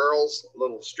boys and girls,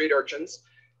 little street urchins.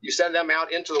 You send them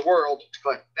out into the world to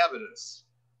collect evidence.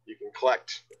 You can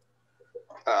collect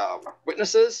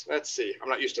witnesses. Let's see, I'm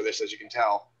not used to this, as you can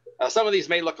tell. Some of these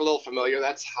may look a little familiar.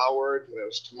 That's Howard,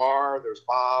 there's Tamar, there's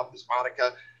Bob, there's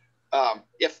Monica.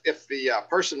 If the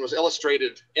person was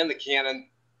illustrated in the canon,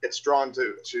 it's drawn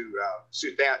to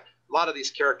suit that. A lot of these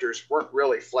characters weren't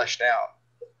really fleshed out,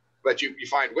 but you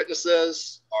find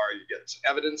witnesses or you get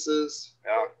evidences.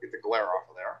 Get the glare off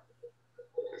of there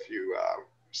if you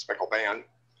speckle band.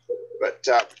 But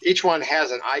each one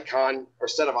has an icon or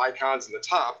set of icons in the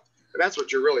top, and that's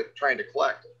what you're really trying to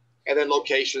collect. And then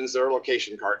locations, there are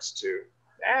location cards too.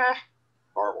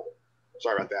 Horrible.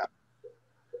 Sorry about that.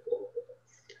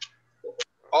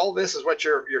 All this is what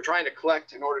you're trying to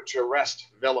collect in order to arrest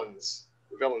villains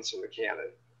from the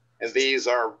canon. And these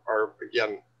are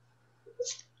again,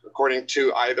 according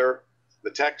to either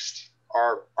the text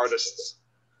or artists,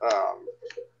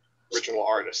 original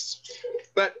artists.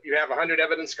 But you have 100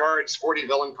 evidence cards, 40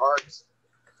 villain cards.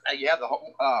 You have the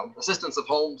assistants of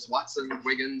Holmes, Watson,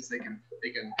 Wiggins. They can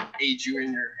aid you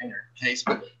in your case.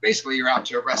 But basically, you're out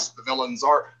to arrest the villains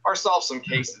or solve some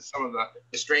cases. Some of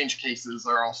the strange cases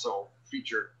are also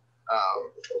featured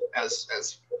as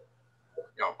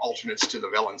alternates to the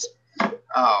villains.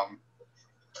 The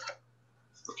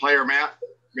player mat.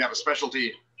 We have a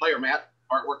specialty player mat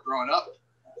artwork drawn up.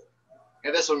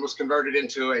 And this one was converted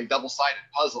into a double-sided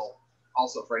puzzle,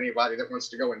 also for anybody that wants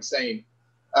to go insane.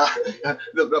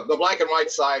 The black and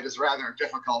white side is rather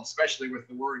difficult, especially with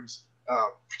the words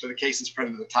to the cases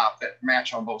printed at the top that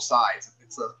match on both sides.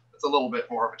 It's a little bit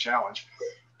more of a challenge.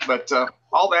 But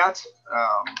all that,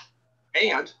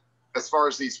 and as far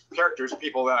as these characters,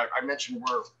 people that I mentioned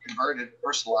were converted,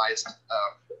 personalized.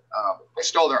 I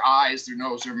stole their eyes, their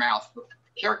nose, their mouth. The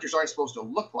characters aren't supposed to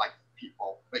look like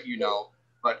people that you know,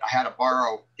 but I had to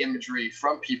borrow imagery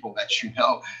from people that you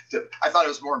know. I thought it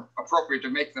was more appropriate to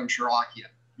make them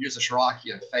Sherlockian, use a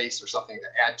Sherlockian face or something to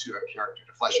add to a character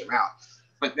to flesh them out.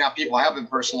 But now people have been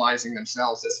personalizing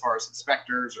themselves as far as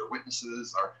inspectors or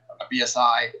witnesses or a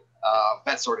BSI,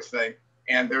 that sort of thing.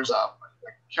 And there's a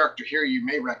character here you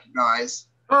may recognize.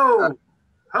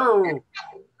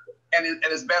 and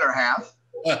his better half.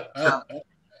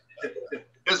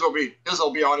 His will be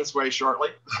on its way shortly.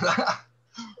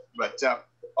 But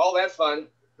all that fun.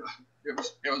 It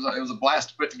was a blast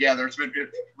to put together. It's been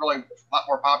really a lot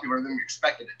more popular than we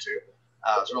expected it to.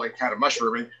 It's really kind of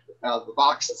mushrooming. The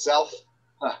box itself,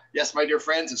 yes, my dear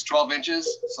friends, is 12 inches.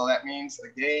 So that means the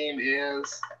game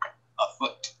is a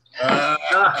foot.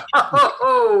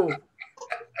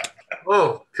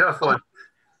 Oh, tough one.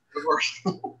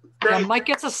 Yeah, Mike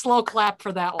gets a slow clap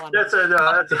for that one. That's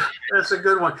a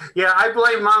good one. Yeah, I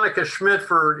blame Monica Schmidt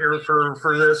for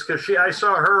this because I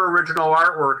saw her original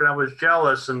artwork and I was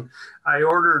jealous, and I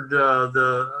ordered the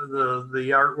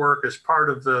artwork as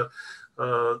part of the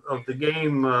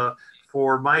game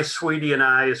for my sweetie and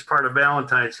I as part of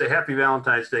Valentine's Day. Happy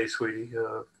Valentine's Day, sweetie.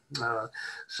 Is that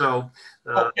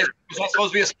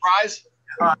supposed to be a surprise?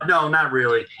 No, not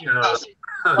really.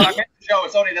 I meant to show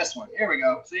it's only this one. Here we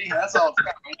go. See, that's all.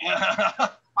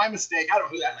 My mistake. I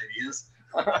don't know who that lady is.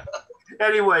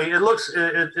 Anyway,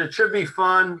 it should be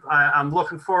fun. I'm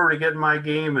looking forward to getting my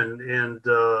game, and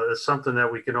it's something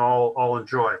that we can all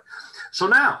enjoy. So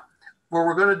now, what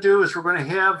we're going to do is we're going to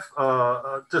have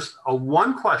just a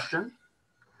one question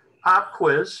pop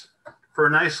quiz for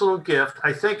a nice little gift.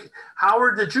 I think,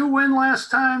 Howard, did you win last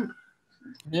time?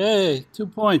 Yay, 2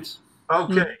 points.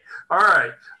 Okay. All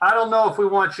right. I don't know if we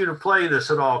want you to play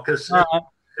this at all because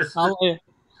it's all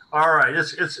right.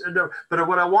 But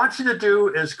what I want you to do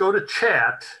is go to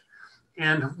chat,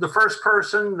 and the first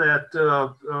person that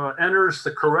enters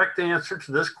the correct answer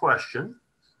to this question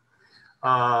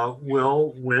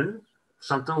will win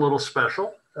something a little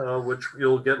special, which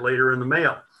you'll get later in the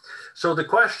mail. So the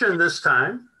question this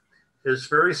time is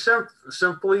very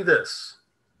simply this.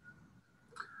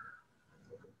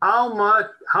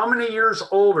 How many years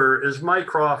older is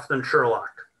Mycroft than Sherlock?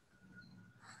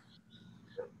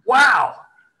 Wow.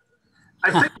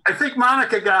 I think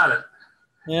Monica got it.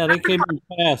 Yeah, they came in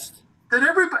fast. Did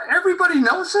everybody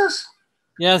knows this?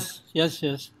 Yes.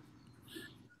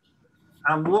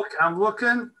 I'm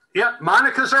looking. Yep,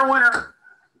 Monica's our winner.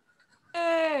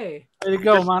 Hey. Way to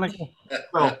go, Monica.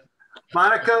 So,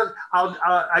 Monica,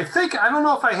 I don't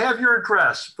know if I have your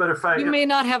address, but you may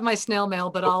not have my snail mail,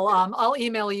 but I'll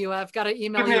email you. I've got to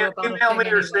email you about email me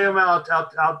your snail mail.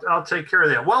 I'll take care of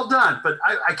that. Well done. But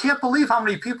I can't believe how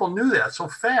many people knew that so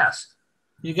fast.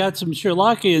 You got some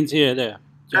Sherlockians here there,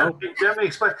 Joe. Let me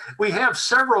explain. We have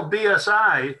several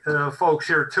BSI folks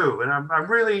here too, and I'm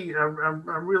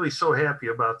really so happy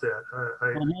about that.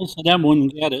 Well, most of them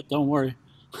wouldn't get it. Don't worry.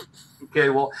 Okay,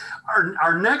 well,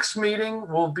 our next meeting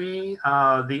will be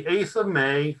the 8th of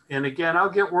May. And again, I'll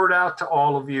get word out to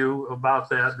all of you about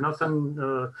that. Nothing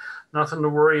to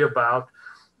worry about.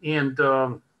 And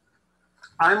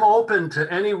I'm open to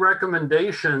any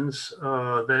recommendations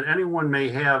that anyone may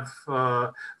have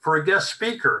for a guest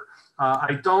speaker.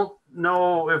 I don't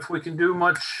know if we can do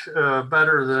much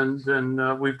better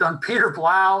than we've done Peter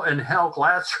Blau and Hal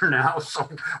Glatzer now. So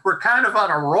we're kind of on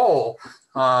a roll.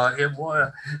 But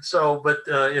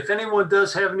if anyone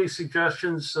does have any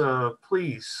suggestions,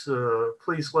 please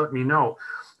let me know.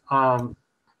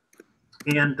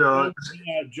 Joe,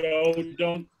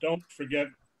 don't forget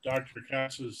Dr.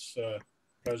 Katz's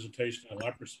presentation on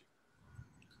leprosy.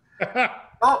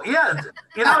 Oh yeah,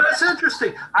 that's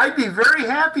interesting. I'd be very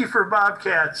happy for Bob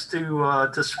Katz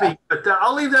to speak, but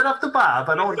I'll leave that up to Bob.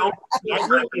 I don't know.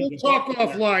 We'll talk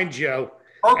offline, Joe.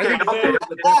 Okay.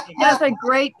 He has a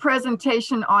great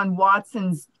presentation on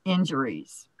Watson's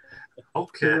injuries.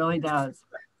 Okay. He really does.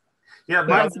 Yeah,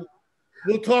 Bob.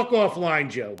 We'll talk offline,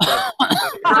 Joe.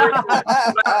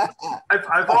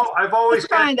 I've always just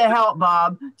trying to help,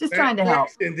 Bob. Just trying to help.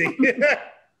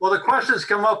 Well, the questions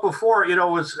come up before,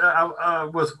 was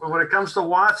when it comes to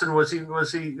Watson, was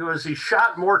he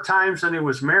shot more times than he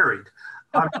was married?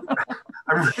 I'm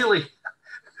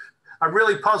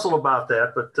really puzzled about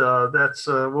that, but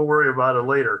we'll worry about it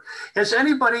later. Has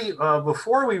anybody,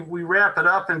 before we wrap it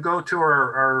up and go to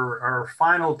our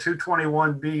final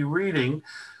 221B reading,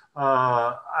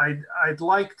 I'd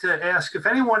like to ask if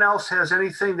anyone else has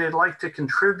anything they'd like to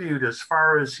contribute as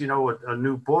far as, a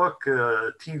new book,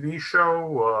 a TV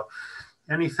show,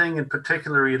 anything in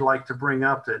particular you'd like to bring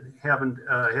up that haven't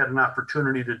had an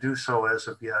opportunity to do so as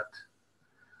of yet.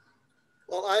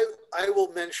 Well, I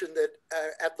will mention that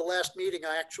at the last meeting,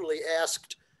 I actually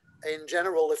asked in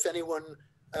general if anyone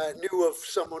knew of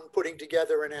someone putting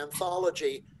together an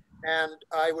anthology. And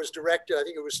I was directed, I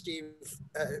think it was Steve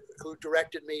who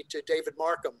directed me to David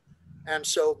Markham. And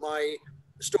so my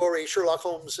story, Sherlock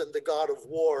Holmes and the God of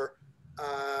War,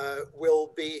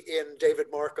 will be in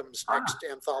David Markham's next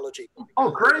anthology.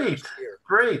 Oh, great.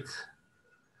 Great.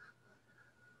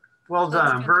 Well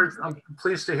done. I'm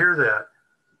pleased to hear that.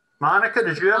 Monica,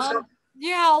 did you have something?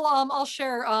 Yeah, I'll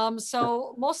share.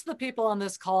 So most of the people on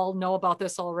this call know about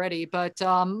this already, but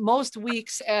most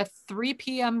weeks at 3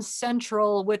 p.m.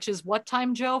 Central, which is what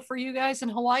time, Joe, for you guys in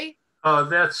Hawaii?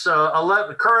 That's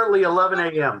currently 11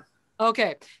 a.m.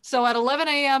 Okay, so at 11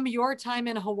 a.m. your time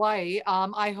in Hawaii,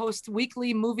 I host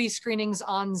weekly movie screenings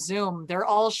on Zoom. They're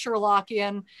all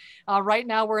Sherlockian. Right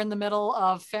now we're in the middle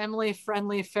of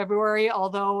family-friendly February,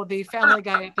 although the Family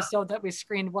Guy episode that we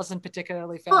screened wasn't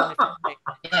particularly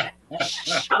family-friendly.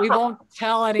 We won't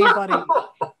tell anybody.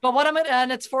 But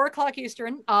and it's 4 o'clock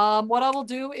Eastern. What I will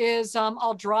do is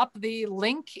I'll drop the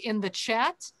link in the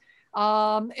chat,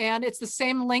 and it's the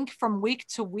same link from week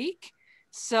to week.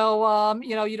 So,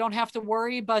 you don't have to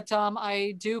worry, but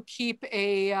I do keep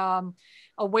a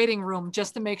waiting room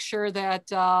just to make sure that,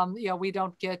 we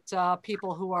don't get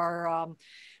people who are,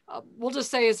 we'll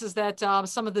just say is that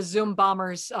some of the Zoom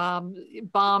bombers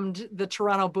bombed the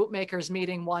Toronto Bootmakers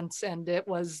meeting once, and it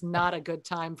was not a good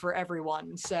time for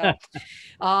everyone. So,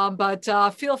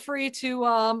 but feel free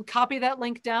to copy that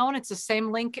link down. It's the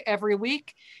same link every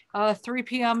week, 3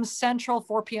 p.m. Central,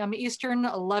 4 p.m. Eastern,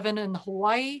 11 in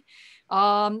Hawaii.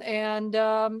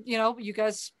 You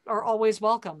guys are always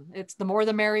welcome. It's the more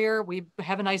the merrier. We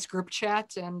have a nice group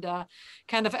chat and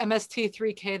kind of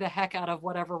MST3K the heck out of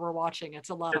whatever we're watching. It's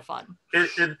a lot of fun.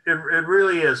 It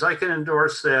really is. I can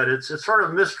endorse that. It's sort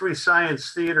of Mystery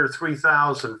Science Theater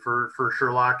 3000 for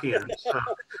Sherlockians.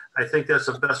 I think that's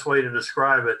the best way to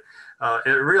describe it.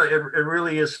 It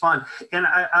really is fun. And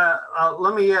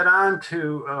let me add on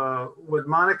to what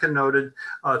Monica noted.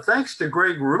 Thanks to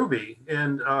Greg Ruby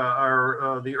and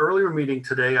the earlier meeting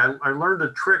today, I learned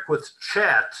a trick with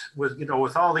chat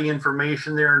with all the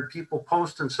information there and people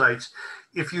posting sites.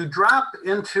 If you drop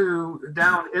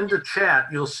down into chat,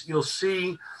 you'll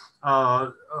see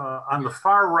on the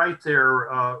far right there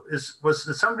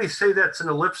did somebody say that's an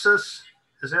ellipsis?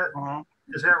 Is that?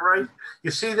 Is that right?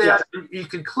 You see that? Yeah. You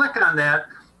can click on that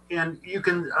and you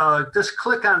can just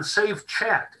click on Save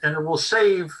Chat and it will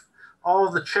save all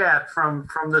of the chat from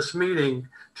this meeting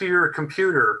to your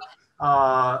computer,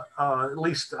 at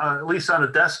least on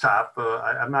a desktop.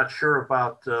 I'm not sure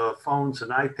about phones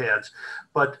and iPads,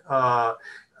 but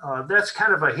that's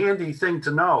kind of a handy thing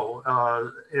to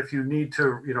know if you need to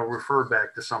refer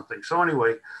back to something. So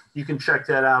anyway, you can check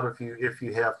that out if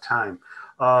you have time.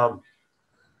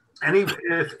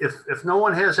 If no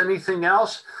one has anything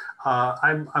else,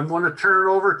 I'm going to turn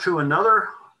it over to another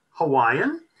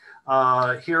Hawaiian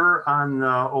here on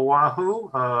Oahu,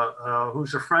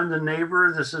 who's a friend and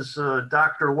neighbor. This is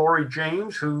Dr. Lori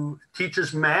James, who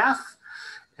teaches math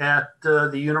at the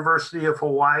University of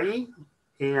Hawaii.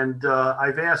 And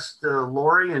I've asked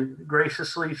Lori, and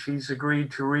graciously she's agreed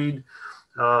to read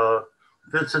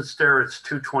Vincent Sterrett's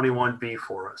 221B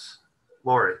for us.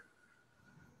 Lori.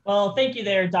 Well, thank you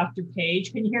there, Dr.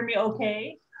 Page. Can you hear me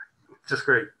okay? Just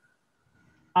great.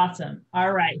 Awesome.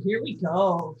 All right, here we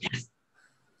go. Yes.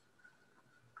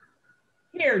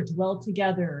 Here dwell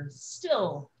together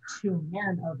still 2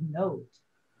 men of note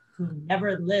who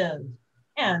never lived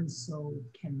and so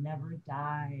can never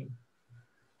die.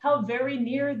 How very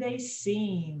near they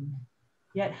seem,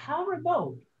 yet how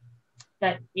remote,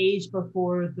 that age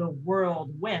before the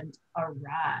world went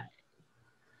awry.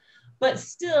 But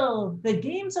still, the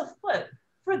game's afoot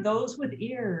for those with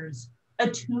ears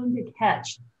attuned to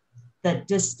catch the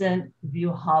distant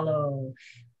view hollow.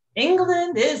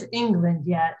 England is England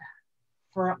yet,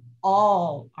 for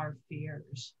all our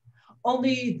fears.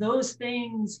 Only those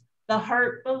things the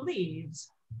heart believes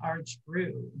are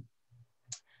true.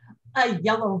 A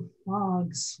yellow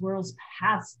fog swirls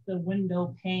past the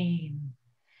window pane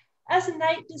as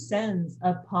night descends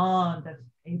upon the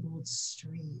fabled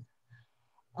street.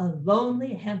 A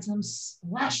lonely hansom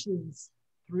splashes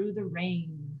through the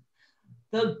rain.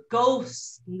 The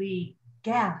ghostly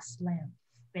gas lamp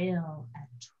fail at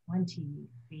 20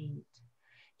 feet.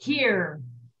 Here,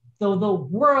 though the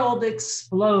world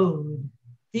explode,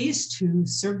 these 2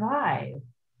 survive.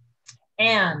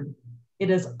 And it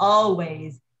is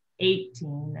always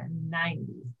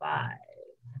 1895.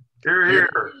 Here.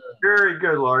 Very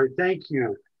good, Lori. Thank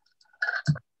you.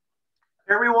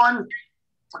 Everyone,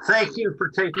 thank you for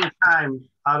taking time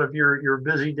out of your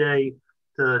busy day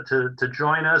to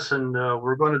join us. And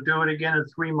we're going to do it again in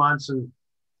 3 months and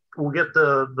we'll get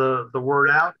the word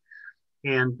out.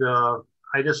 And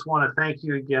I just want to thank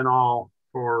you again all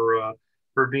for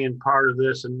being part of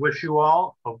this and wish you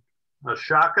all a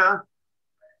shaka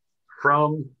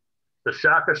from the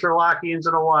Shakasherlockians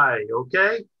of Hawaii.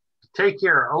 Okay? Take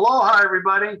care. Aloha,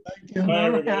 everybody.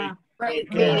 Thank you.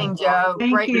 Great meeting, Joe.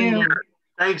 Great meeting.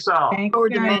 Thanks all. Thank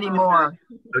forward to many more.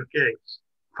 Okay.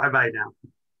 Bye-bye now.